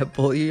gets the Red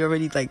Bull. He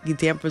already he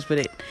tampers with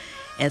it.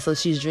 And so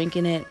she's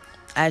drinking it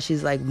as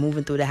she's like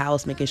moving through the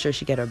house, making sure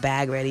she get her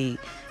bag ready.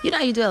 You know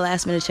how you do a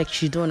last minute check?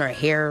 She's doing her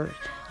hair.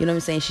 You know what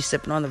I'm saying? She's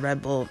sipping on the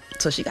Red Bull.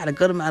 So she got a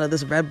good amount of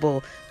this Red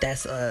Bull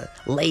that's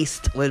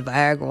laced with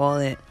Viagra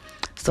on it.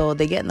 So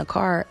they get in the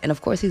car, and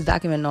of course he's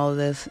documenting all of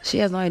this. She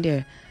has no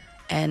idea.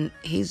 And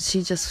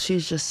she's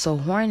just so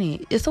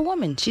horny. It's a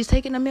woman. She's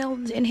taking a male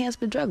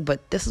enhancement drug,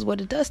 but this is what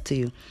it does to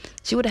you.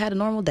 She would have had a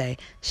normal day.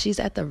 She's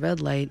at the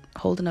red light,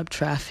 holding up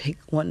traffic,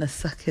 wanting to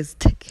suck his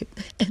dick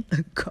in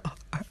the car.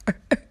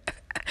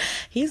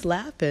 He's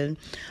laughing,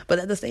 but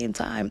at the same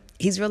time,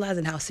 he's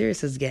realizing how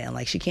serious it's getting.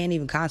 Like, she can't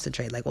even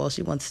concentrate. Like, all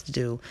she wants to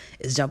do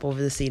is jump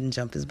over the seat and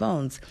jump his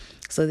bones.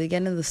 So they get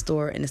into the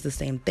store, and it's the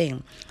same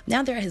thing.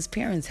 Now they're at his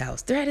parents'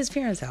 house.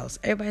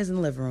 Everybody's in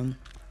the living room.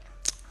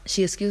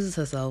 She excuses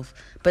herself,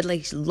 but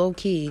like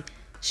low-key,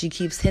 she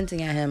keeps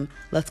hinting at him,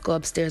 let's go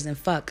upstairs and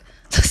fuck.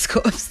 Let's go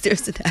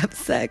upstairs and have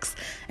sex.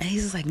 And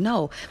he's just like,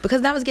 no.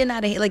 Because now it's getting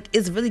out of here. Like,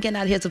 it's really getting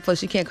out of here to the point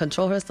she can't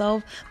control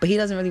herself. But he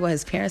doesn't really want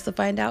his parents to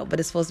find out. But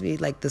it's supposed to be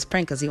like this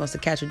prank because he wants to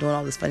catch her doing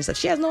all this funny stuff.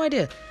 She has no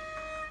idea.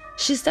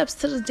 She steps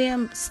to the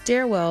damn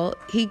stairwell.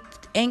 He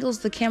angles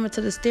the camera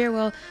to the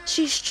stairwell.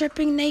 She's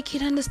stripping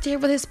naked on the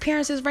stairwell. His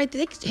parents is right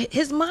there.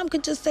 His mom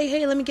could just say,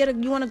 hey,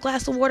 you want a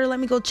glass of water? Let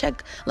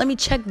me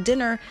check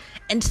dinner,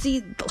 and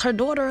see her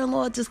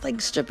daughter-in-law just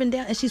like stripping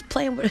down, and she's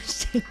playing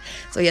with her.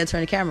 So he had to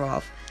turn the camera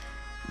off.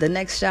 The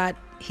next shot,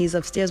 he's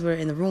upstairs with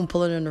her in the room,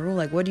 pulling her in the room,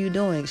 like, what are you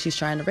doing? She's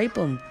trying to rape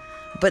him.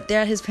 But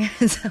they're at his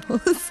parents'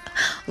 house.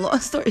 Long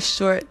story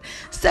short,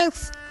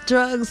 sex,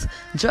 drugs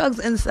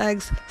and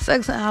sex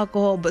and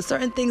alcohol. But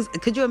certain things,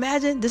 could you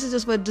imagine? This is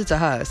just what it did to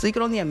her. So you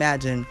can only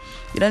imagine.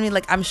 You know what I mean?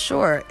 Like, I'm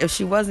sure if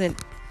she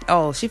wasn't,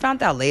 she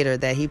found out later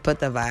that he put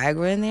the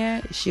Viagra in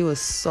there. She was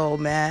so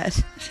mad.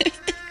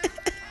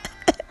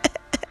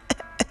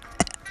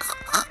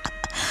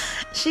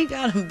 She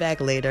got him back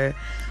later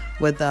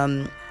with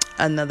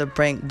another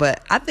prank,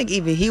 but I think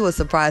even he was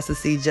surprised to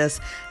see just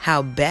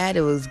how bad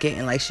it was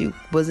getting. Like, she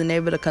wasn't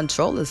able to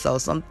control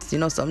herself. Some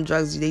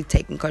drugs, they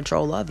taking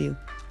control of you.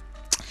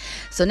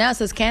 So now it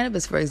says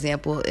cannabis, for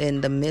example,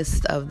 in the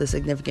midst of the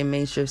significant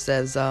mainstream,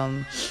 says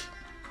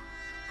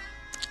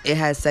it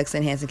has sex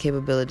enhancing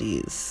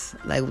capabilities,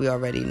 like we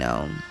already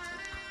know.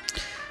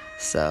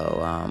 So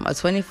a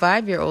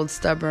 25-year-old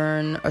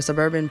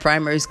suburban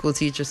primary school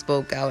teacher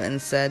spoke out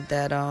and said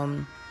that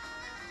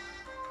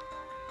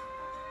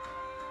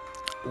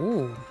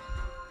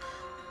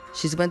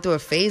she's went through a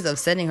phase of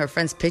sending her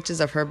friends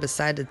pictures of her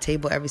beside the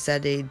table every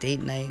Saturday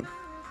date night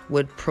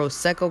with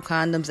Prosecco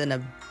condoms and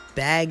a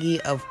baggie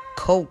of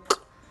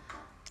Coke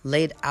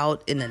laid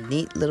out in a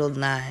neat little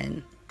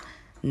line.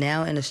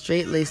 Now in a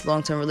straight-laced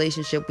long-term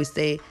relationship, we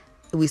stay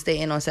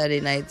in on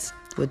Saturday nights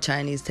with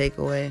Chinese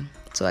takeaway.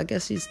 So I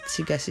guess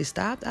she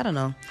stopped. I don't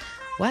know.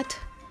 What?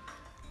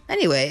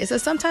 Anyway, it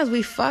says sometimes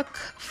we fuck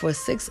for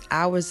 6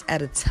 hours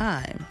at a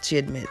time, she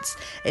admits.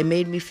 It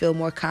made me feel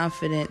more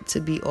confident to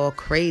be all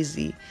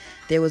crazy.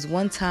 There was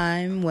one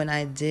time when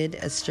I did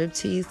a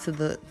striptease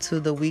to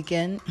the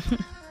weekend,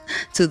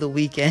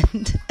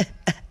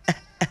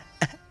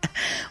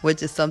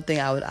 which is something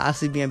I would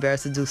obviously be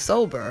embarrassed to do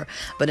sober.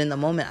 But in the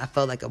moment, I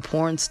felt like a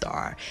porn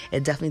star.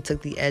 It definitely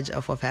took the edge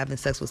off of having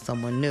sex with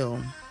someone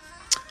new.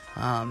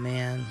 Oh,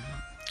 man.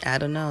 I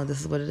don't know.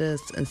 This is what it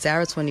is. And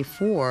Sarah,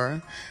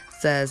 24,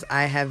 says,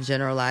 I have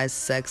generalized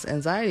sex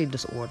anxiety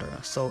disorder,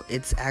 so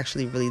it's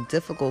actually really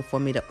difficult for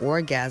me to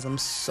orgasm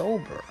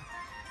sober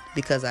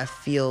because I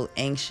feel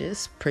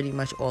anxious pretty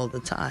much all the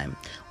time.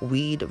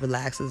 Weed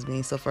relaxes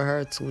me, so for her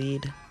it's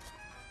weed.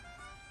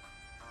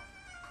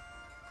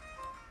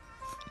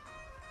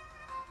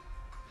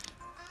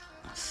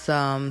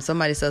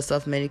 Somebody says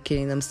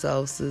self-medicating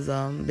themselves is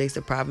makes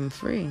it problem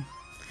free.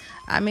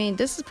 I mean,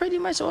 this is pretty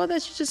much all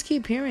that you just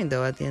keep hearing,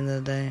 though, at the end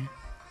of the day.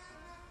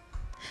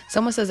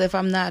 Someone says, if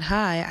I'm not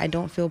high, I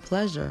don't feel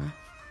pleasure.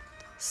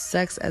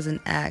 Sex as an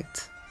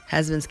act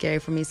has been scary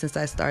for me since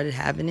I started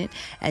having it,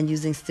 and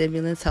using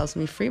stimulants helps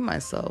me free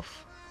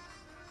myself.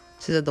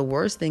 She said the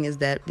worst thing is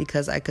that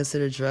because I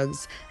consider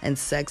drugs and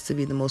sex to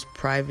be the most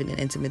private and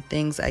intimate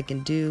things I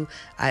can do,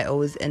 I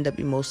always end up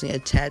emotionally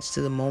attached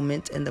to the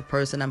moment and the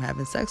person I'm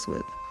having sex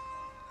with.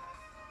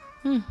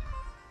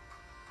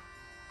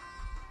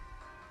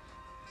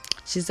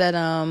 She said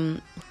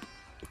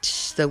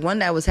the one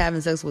that was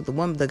having sex with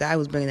the guy who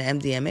was bringing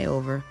the MDMA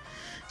over,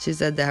 she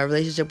said that her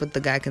relationship with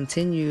the guy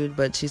continued,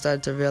 but she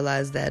started to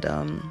realize that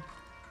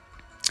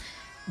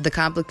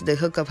the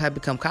hookup had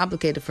become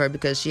complicated for her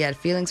because she had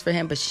feelings for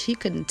him, but she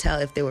couldn't tell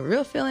if they were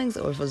real feelings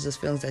or if it was just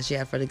feelings that she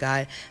had for the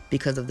guy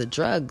because of the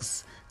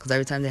drugs. Because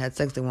every time they had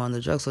sex, they were on the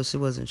drugs, so she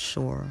wasn't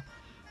sure.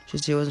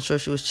 She wasn't sure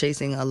she was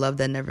chasing a love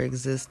that never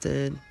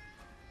existed.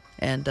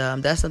 And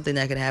that's something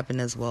that can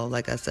happen as well.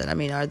 Like I said, I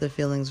mean, are the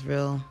feelings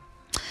real?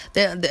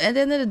 At the end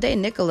of the day,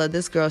 Nicola,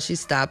 this girl, she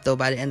stopped, though,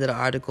 by the end of the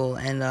article.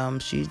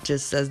 And she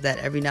just says that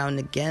every now and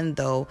again,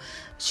 though,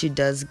 she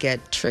does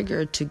get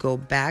triggered to go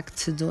back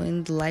to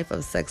doing the life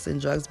of sex and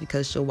drugs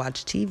because she'll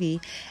watch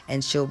TV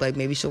and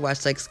maybe she'll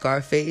watch, like,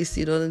 Scarface,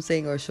 you know what I'm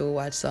saying? Or she'll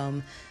watch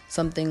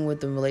something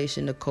with the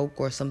relation to coke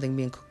or something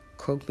being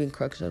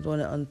crushed on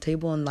the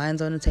table and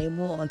lines on the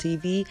table on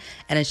TV.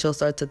 And then she'll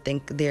start to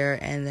think there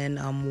and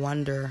then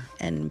wonder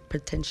and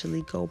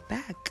potentially go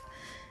back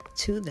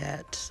to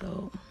that.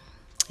 So...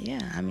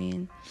 yeah, I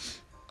mean,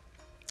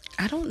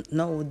 I don't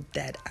know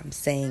that I'm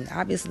saying,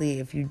 obviously,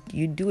 if you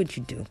do what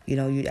you do,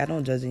 I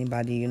don't judge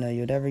anybody,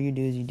 whatever you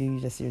do is you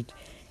do,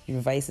 your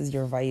vice is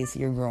your vice,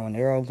 you're grown,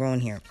 they're all grown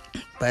here.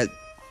 But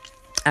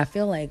I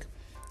feel like,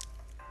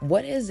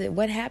 what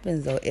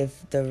happens, though,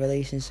 if the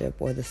relationship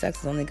or the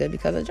sex is only good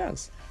because of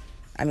drugs?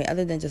 I mean,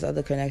 other than just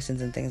other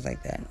connections and things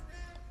like that.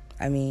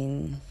 I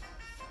mean,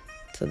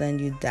 so then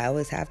you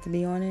always have to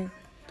be on it?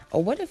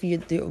 Or what if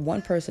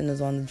one person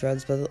is on the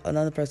drugs, but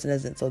another person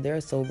isn't, so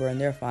they're sober and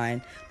they're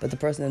fine, but the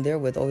person that they're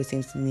with always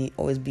seems to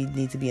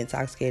need to be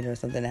intoxicated or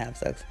something to have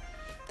sex?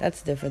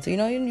 That's different. So,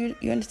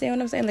 you understand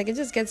what I'm saying? Like, it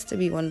just gets to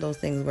be one of those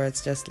things where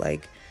it's just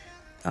like,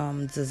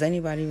 does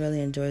anybody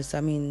really enjoy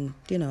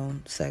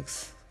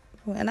sex?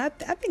 And I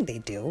think they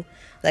do.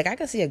 Like, I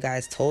can see a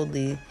guy's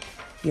totally,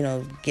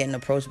 getting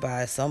approached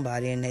by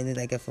somebody, and they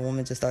like if a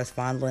woman just starts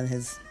fondling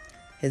his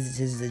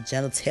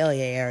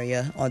genitalia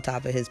area on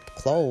top of his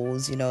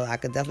clothes, I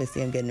could definitely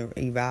see him getting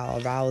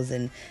aroused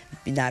and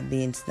not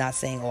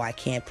saying, oh, I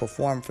can't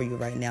perform for you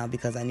right now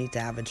because I need to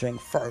have a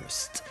drink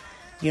first.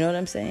 You know what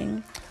I'm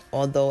saying?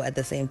 Although at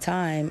the same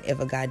time,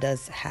 if a guy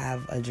does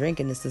have a drink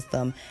in the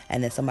system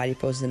and then somebody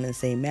approaches him in the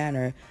same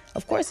manner,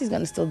 of course he's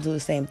going to still do the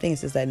same thing.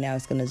 It's just that now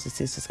it's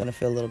just going to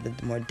feel a little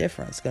bit more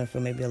different. It's going to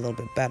feel maybe a little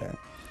bit better.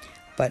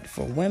 But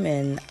for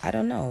women, I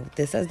don't know.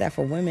 This says that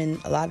for women,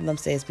 a lot of them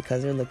say it's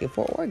because they're looking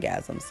for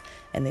orgasms.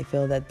 And they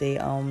feel that they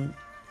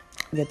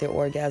get their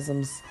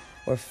orgasms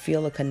or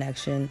feel a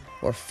connection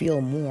or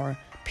feel more,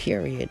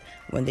 period,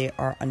 when they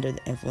are under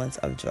the influence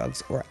of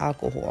drugs or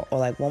alcohol. Or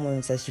like one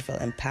woman says she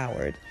felt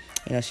empowered.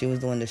 She was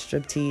doing the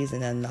striptease,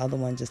 and then the other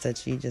one just said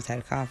she just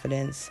had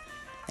confidence.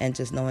 And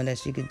just knowing that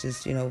she could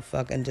just,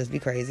 fuck and just be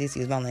crazy,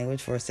 excuse my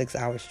language, for 6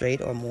 hours straight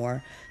or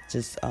more,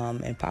 just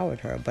empowered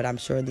her. But I'm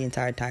sure the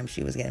entire time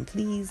she was getting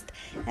pleased.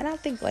 And I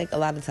think, like, a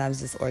lot of times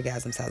this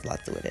orgasms has a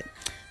lot to do with it.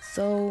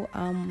 So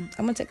I'm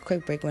going to take a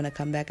quick break. When I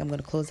come back, I'm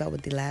going to close out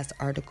with the last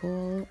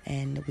article.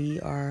 And we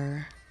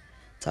are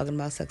talking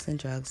about sex and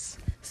drugs.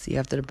 See you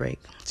after the break.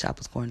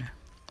 Chopper's Corner.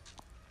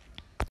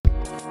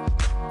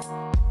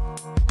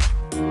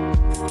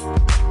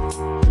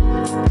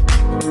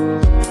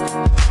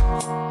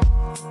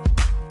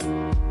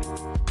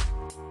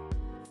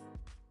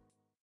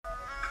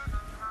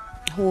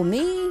 Who,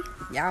 me?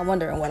 Y'all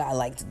wondering what I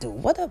like to do.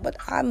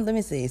 Let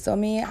me see. So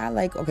me, I'm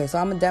a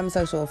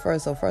demisexual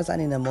first. So first I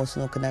need an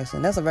emotional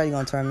connection. That's already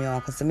going to turn me on.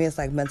 Because to me, it's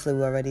like mentally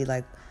we already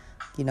did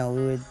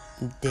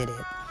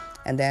it.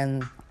 And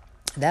then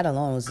that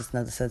alone was just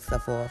enough to set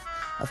stuff off.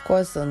 Of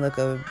course, some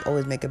liquor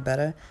always make it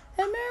better.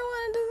 And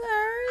marijuana doesn't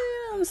hurt, you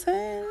know what I'm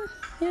saying?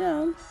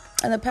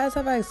 In the past,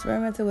 have I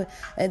experimented with,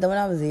 and when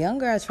I was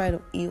younger, I tried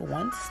to eat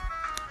once.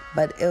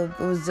 But it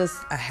was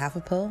just a half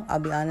a pill, I'll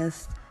be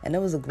honest. And it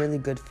was a really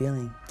good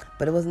feeling.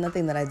 But it was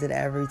nothing that I did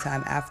every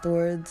time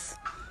afterwards.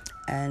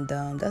 And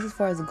that's as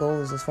far as it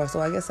goes.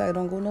 So I guess I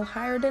don't go no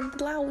higher than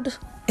loud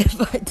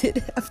if I did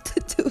have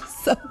to do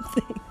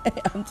something.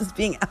 I'm just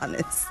being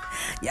honest.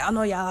 Y'all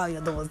know y'all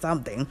doing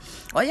something.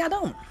 Or y'all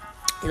don't.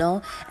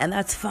 and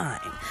that's fine.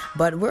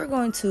 But we're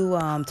going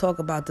to talk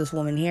about this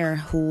woman here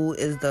who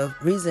is the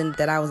reason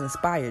that I was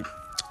inspired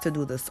to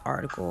do this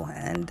article.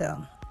 And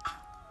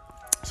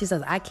she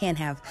says, I can't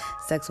have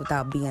sex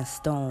without being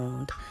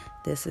stoned.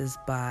 This is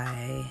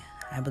by,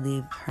 I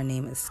believe her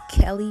name is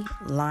Kelly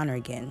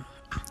Lonergan.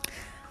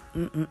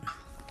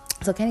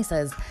 So Kelly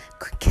says,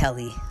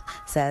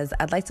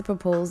 I'd like to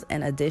propose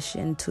an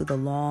addition to the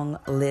long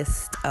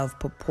list of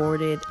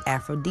purported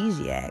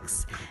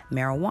aphrodisiacs: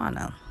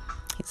 marijuana.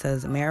 He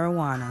says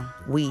marijuana,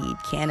 weed,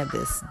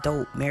 cannabis,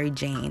 dope, Mary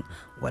Jane,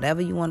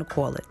 whatever you want to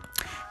call it.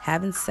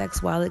 Having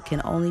sex while it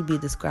can only be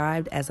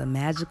described as a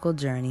magical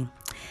journey.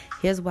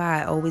 Here's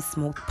why I always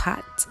smoke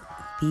pot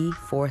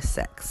before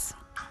sex.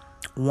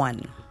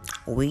 1.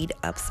 Weed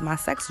ups my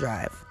sex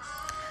drive.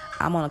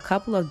 I'm on a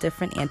couple of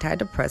different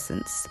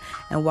antidepressants,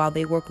 and while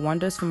they work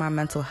wonders for my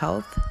mental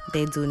health,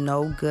 they do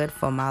no good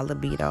for my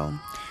libido.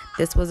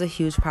 This was a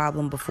huge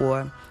problem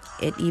before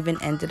it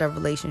even ended a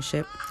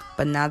relationship,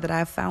 but now that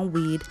I've found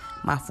weed,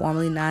 my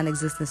formerly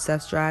non-existent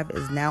sex drive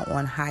is now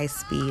on high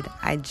speed.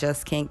 I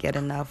just can't get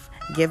enough.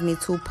 Give me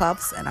 2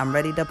 puffs and I'm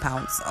ready to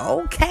pounce.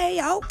 Okay.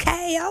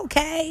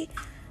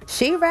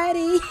 She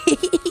ready.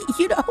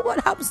 You know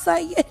what I'm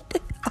saying?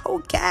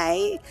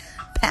 Okay.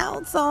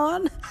 Pounce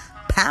on.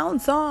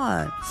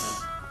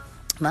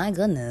 My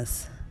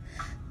goodness.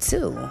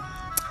 2,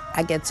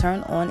 I get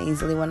turned on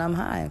easily when I'm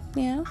high.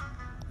 Yeah.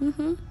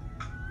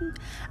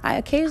 I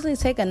occasionally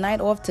take a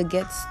night off to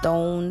get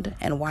stoned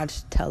and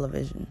watch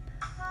television.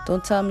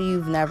 Don't tell me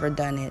you've never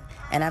done it.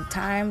 And at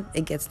times,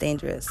 it gets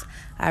dangerous.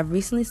 I've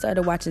recently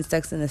started watching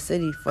Sex and the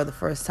City for the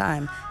first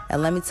time.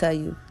 And let me tell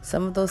you,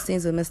 some of those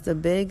scenes with Mr.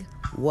 Big,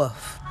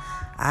 woof.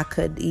 I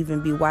could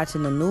even be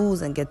watching the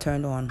news and get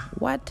turned on.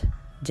 What?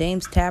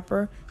 James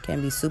Tapper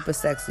can be super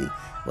sexy.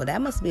 Well,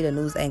 that must be the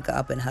news anchor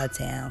up in her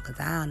town, because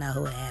I don't know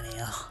who that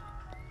is.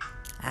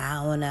 I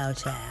don't know,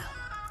 child.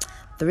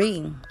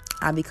 3,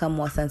 I become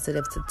more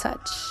sensitive to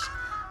touch.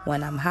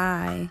 When I'm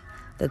high,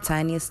 the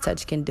tiniest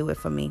touch can do it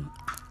for me.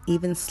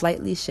 Even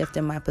slightly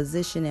shifting my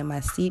position in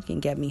my seat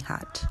can get me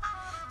hot.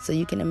 So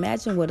you can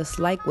imagine what it's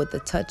like with the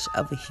touch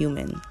of a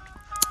human.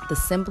 The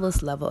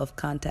simplest level of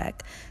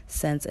contact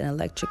sends an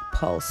electric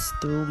pulse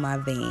through my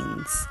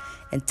veins.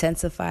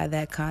 Intensify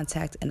that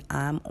contact and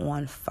I'm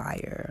on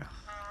fire.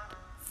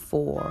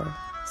 4,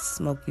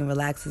 smoking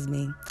relaxes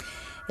me.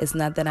 It's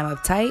not that I'm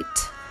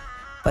uptight,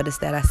 but it's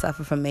that I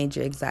suffer from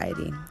major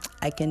anxiety.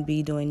 I can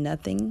be doing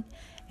nothing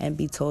and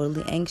be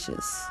totally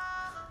anxious.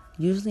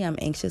 Usually I'm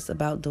anxious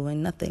about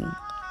doing nothing.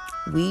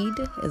 Weed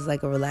is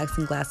like a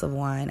relaxing glass of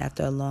wine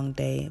after a long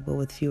day, but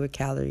with fewer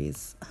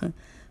calories.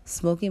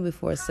 Smoking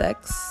before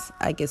sex,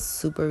 I get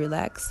super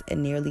relaxed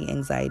and nearly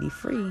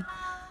anxiety-free.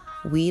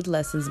 Weed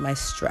lessens my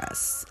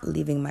stress,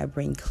 leaving my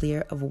brain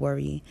clear of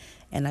worry,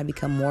 and I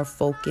become more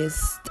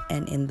focused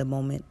and in the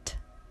moment.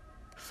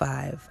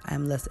 5,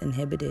 I'm less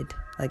inhibited,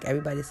 like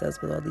everybody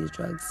says with all these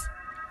drugs.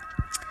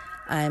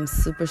 I am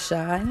super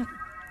shy,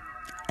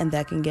 and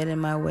that can get in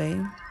my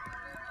way.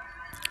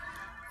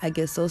 I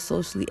get so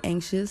socially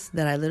anxious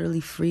that I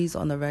literally freeze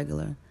on the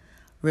regular.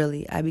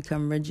 Really, I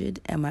become rigid,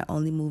 and my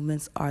only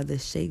movements are the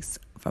shakes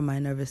from my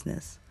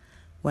nervousness.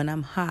 When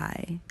I'm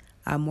high,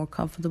 I'm more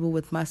comfortable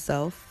with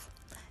myself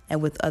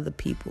and with other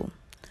people.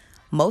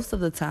 Most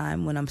of the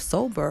time, when I'm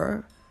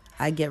sober,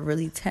 I get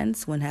really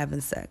tense when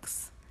having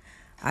sex.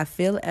 I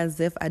feel as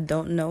if I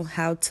don't know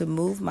how to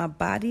move my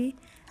body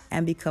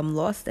and become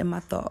lost in my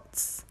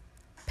thoughts.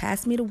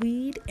 Pass me the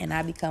weed, and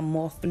I become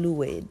more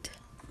fluid.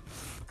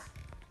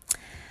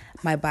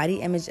 My body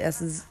image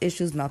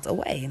issues melt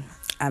away.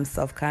 I'm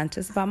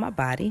self-conscious about my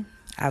body.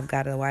 I've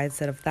got a wide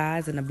set of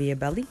thighs and a beer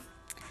belly,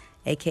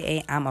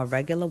 aka I'm a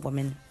regular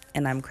woman,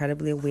 and I'm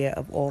incredibly aware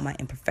of all my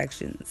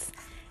imperfections.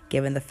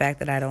 Given the fact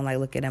that I don't like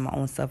looking at my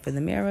own self in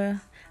the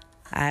mirror,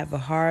 I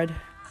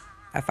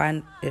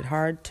find it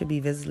hard to be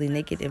visibly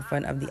naked in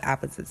front of the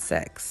opposite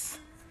sex,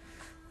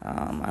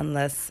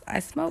 unless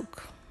I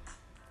smoke.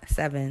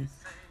 7,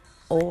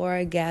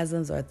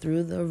 orgasms are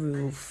through the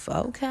roof.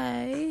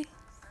 Okay.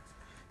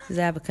 I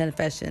have a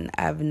confession.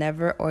 I've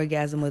never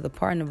orgasmed with a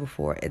partner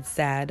before. It's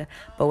sad,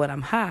 but when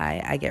I'm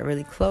high, I get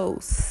really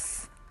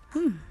close.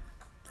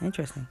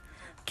 Interesting.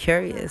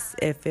 Curious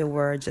if it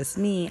were just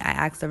me. I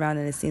asked around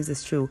and it seems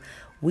it's true.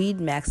 Weed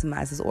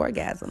maximizes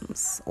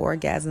orgasms.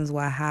 Orgasms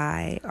while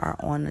high are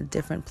on a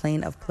different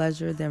plane of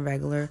pleasure than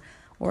regular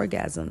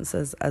orgasms,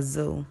 says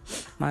Azu,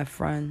 my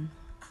friend.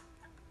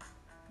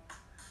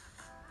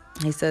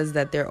 He says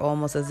that they're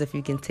almost as if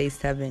you can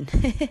taste heaven.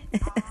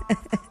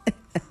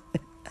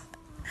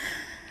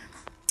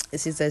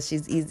 She says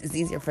it's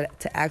easier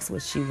to ask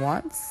what she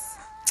wants,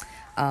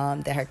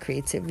 that her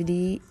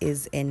creativity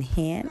is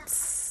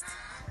enhanced.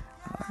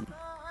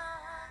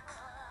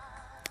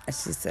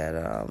 She said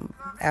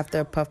after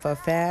a puff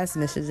fast,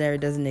 missionary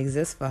doesn't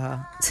exist for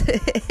her.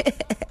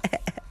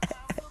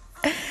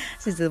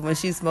 She said when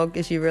she's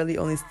smoking, she really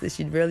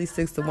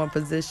sticks to one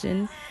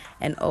position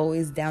and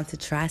always down to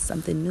try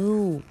something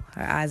new.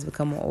 Her eyes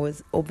become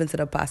always open to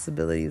the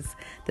possibilities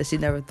that she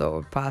never thought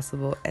were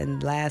possible.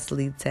 And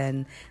lastly,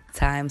 10,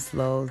 time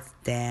slows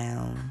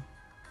down.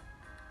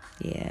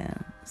 Yeah,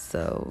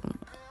 so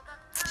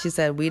she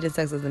said weed and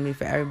sex doesn't mean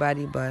for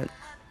everybody, but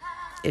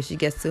if she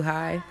gets too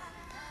high,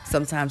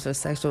 sometimes her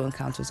sexual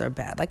encounters are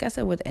bad. Like I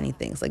said with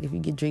anything, it's like if you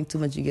drink too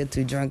much, you get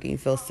too drunk and you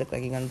feel sick,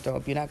 like you're going to throw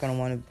up. You're not going to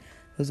want to,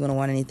 who's going to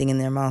want anything in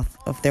their mouth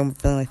if they're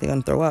feeling like they're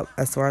going to throw up,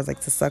 as far as like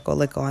to suck or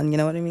lick on, you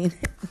know what I mean?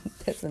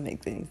 Doesn't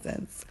make any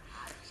sense.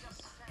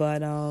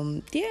 But,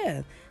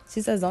 yeah,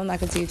 she says don't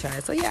knock until you try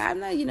it. So, yeah, I'm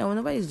not,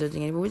 nobody's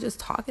judging anybody. We're just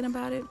talking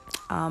about it.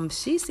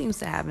 She seems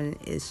to have an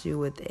issue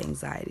with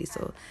anxiety.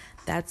 So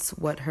that's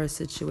what her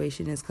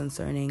situation is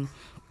concerning,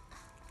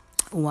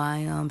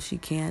 why she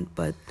can't.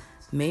 But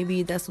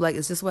maybe that's like,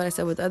 it's just what I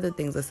said with other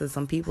things. I said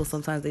some people,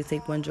 sometimes they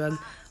take one drug,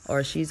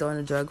 or she's on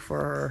a drug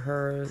for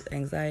her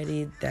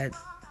anxiety that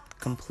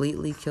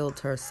completely killed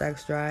her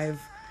sex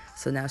drive.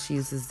 So now she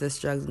uses this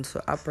drug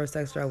to up her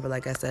sex drive. But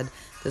like I said,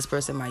 this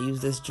person might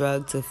use this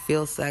drug to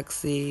feel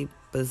sexy,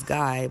 this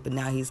guy, but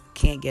now he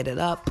can't get it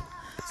up.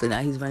 So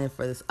now he's running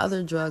for this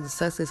other drug,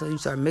 sexy. So you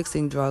start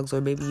mixing drugs,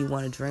 or maybe you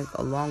want to drink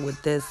along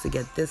with this to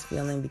get this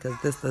feeling because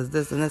this does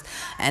this and this.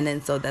 And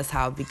then so that's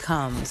how it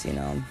becomes,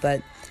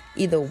 But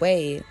either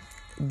way,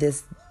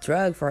 this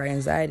drug for her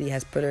anxiety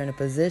has put her in a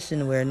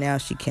position where now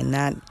she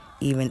cannot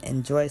even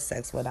enjoy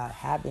sex without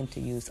having to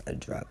use a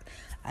drug.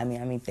 I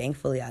mean,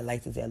 thankfully, I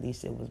like to say at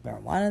least it was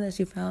marijuana that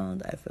she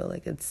found. I feel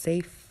like it's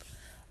safe.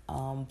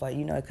 But,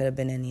 it could have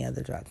been any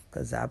other drug,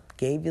 because I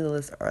gave you the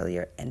list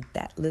earlier, and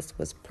that list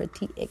was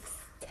pretty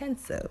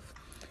extensive.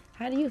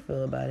 How do you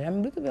feel about it? I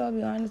mean, we could all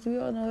be honest. We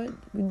all know it.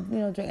 We,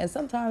 drink. And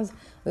sometimes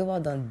we've all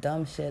done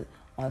dumb shit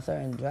on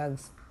certain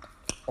drugs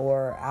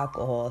or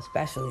alcohol,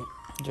 especially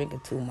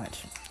drinking too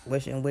much.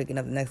 Waking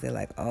up the next day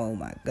like, oh,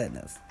 my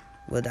goodness,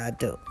 what did I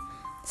do?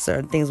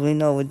 Certain things we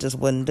know we just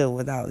wouldn't do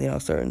without,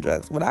 certain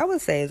drugs. What I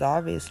would say is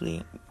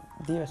obviously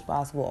be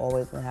responsible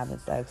always when having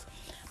sex.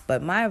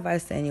 But my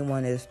advice to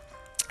anyone is,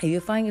 if you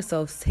find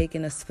yourself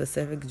taking a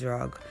specific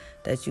drug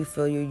that you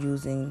feel you're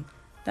using,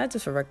 not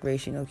just for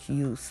recreational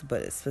use,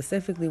 but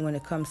specifically when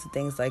it comes to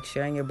things like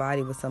sharing your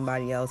body with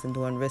somebody else and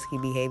doing risky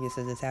behaviors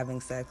such as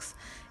having sex,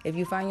 if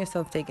you find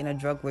yourself taking a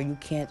drug where you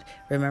can't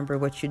remember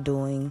what you're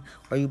doing,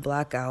 or you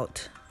black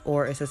out,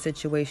 or it's a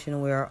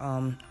situation where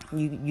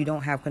you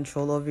don't have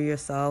control over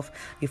yourself,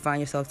 you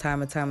find yourself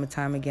time and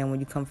time again when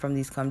you come from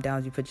these come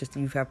downs, you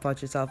have put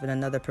yourself in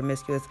another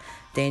promiscuous,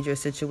 dangerous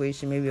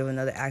situation, maybe of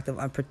another act of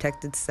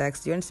unprotected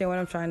sex. Do you understand what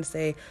I'm trying to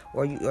say?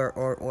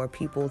 Or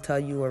people tell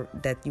you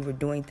that you were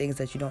doing things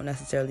that you don't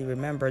necessarily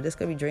remember. This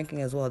could be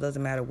drinking as well. It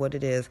doesn't matter what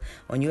it is.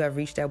 When you have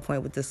reached that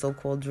point with this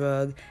so-called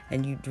drug,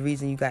 and the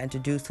reason you got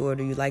introduced to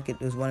it or you like it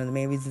was one of the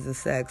main reasons of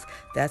sex,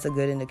 that's a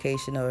good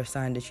indication or a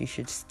sign that you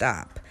should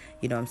stop.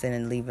 You know what I'm saying?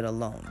 And leave it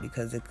alone,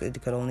 because it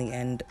could only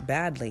end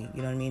badly.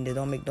 You know what I mean? It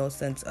don't make no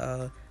sense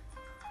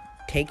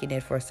taking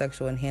it for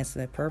sexual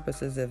enhancement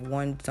purposes if,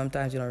 one,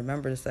 sometimes you don't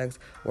remember the sex,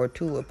 or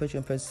two, it puts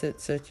you in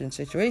certain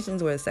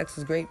situations where the sex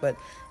is great, but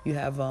you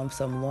have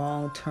some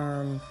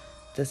long-term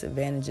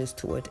disadvantages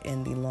to it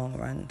in the long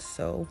run.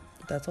 So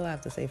that's all I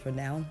have to say for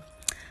now.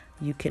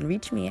 You can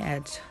reach me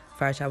at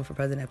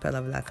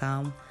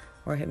firechopperforpresident@petlevel.com,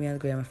 or hit me on the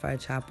gram at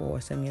firechopper,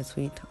 or send me a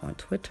tweet on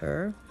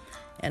Twitter.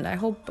 And I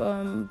hope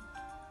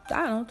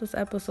this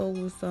episode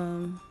was,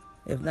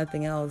 if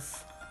nothing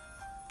else,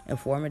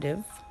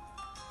 informative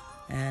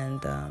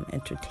and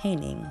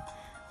entertaining.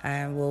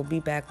 I will be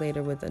back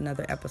later with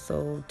another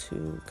episode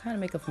to kind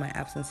of make up for my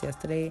absence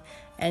yesterday.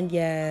 And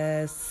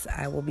yes,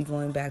 I will be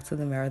going back to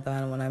the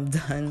marathon when I'm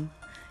done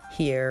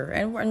here,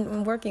 and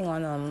we're working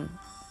on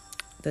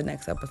the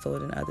next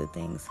episode and other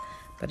things.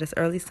 But it's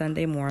early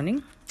Sunday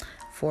morning,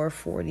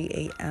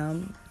 4:40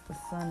 a.m. The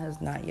sun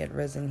has not yet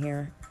risen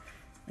here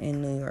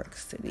in New York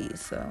City,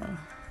 so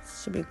it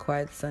should be a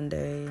quiet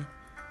Sunday.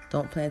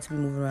 Don't plan to be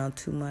moving around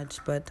too much,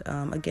 but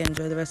again,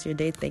 enjoy the rest of your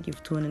day. Thank you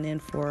for tuning in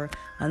for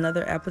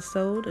another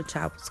episode of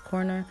Chopper's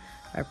Corner.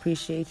 I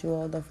appreciate you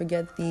all. Don't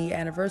forget, the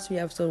anniversary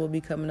episode will be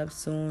coming up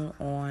soon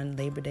on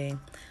Labor Day.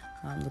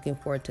 I'm looking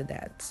forward to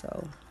that.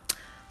 So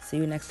see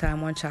you next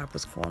time on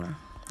Chopper's Corner.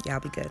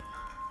 Y'all be good.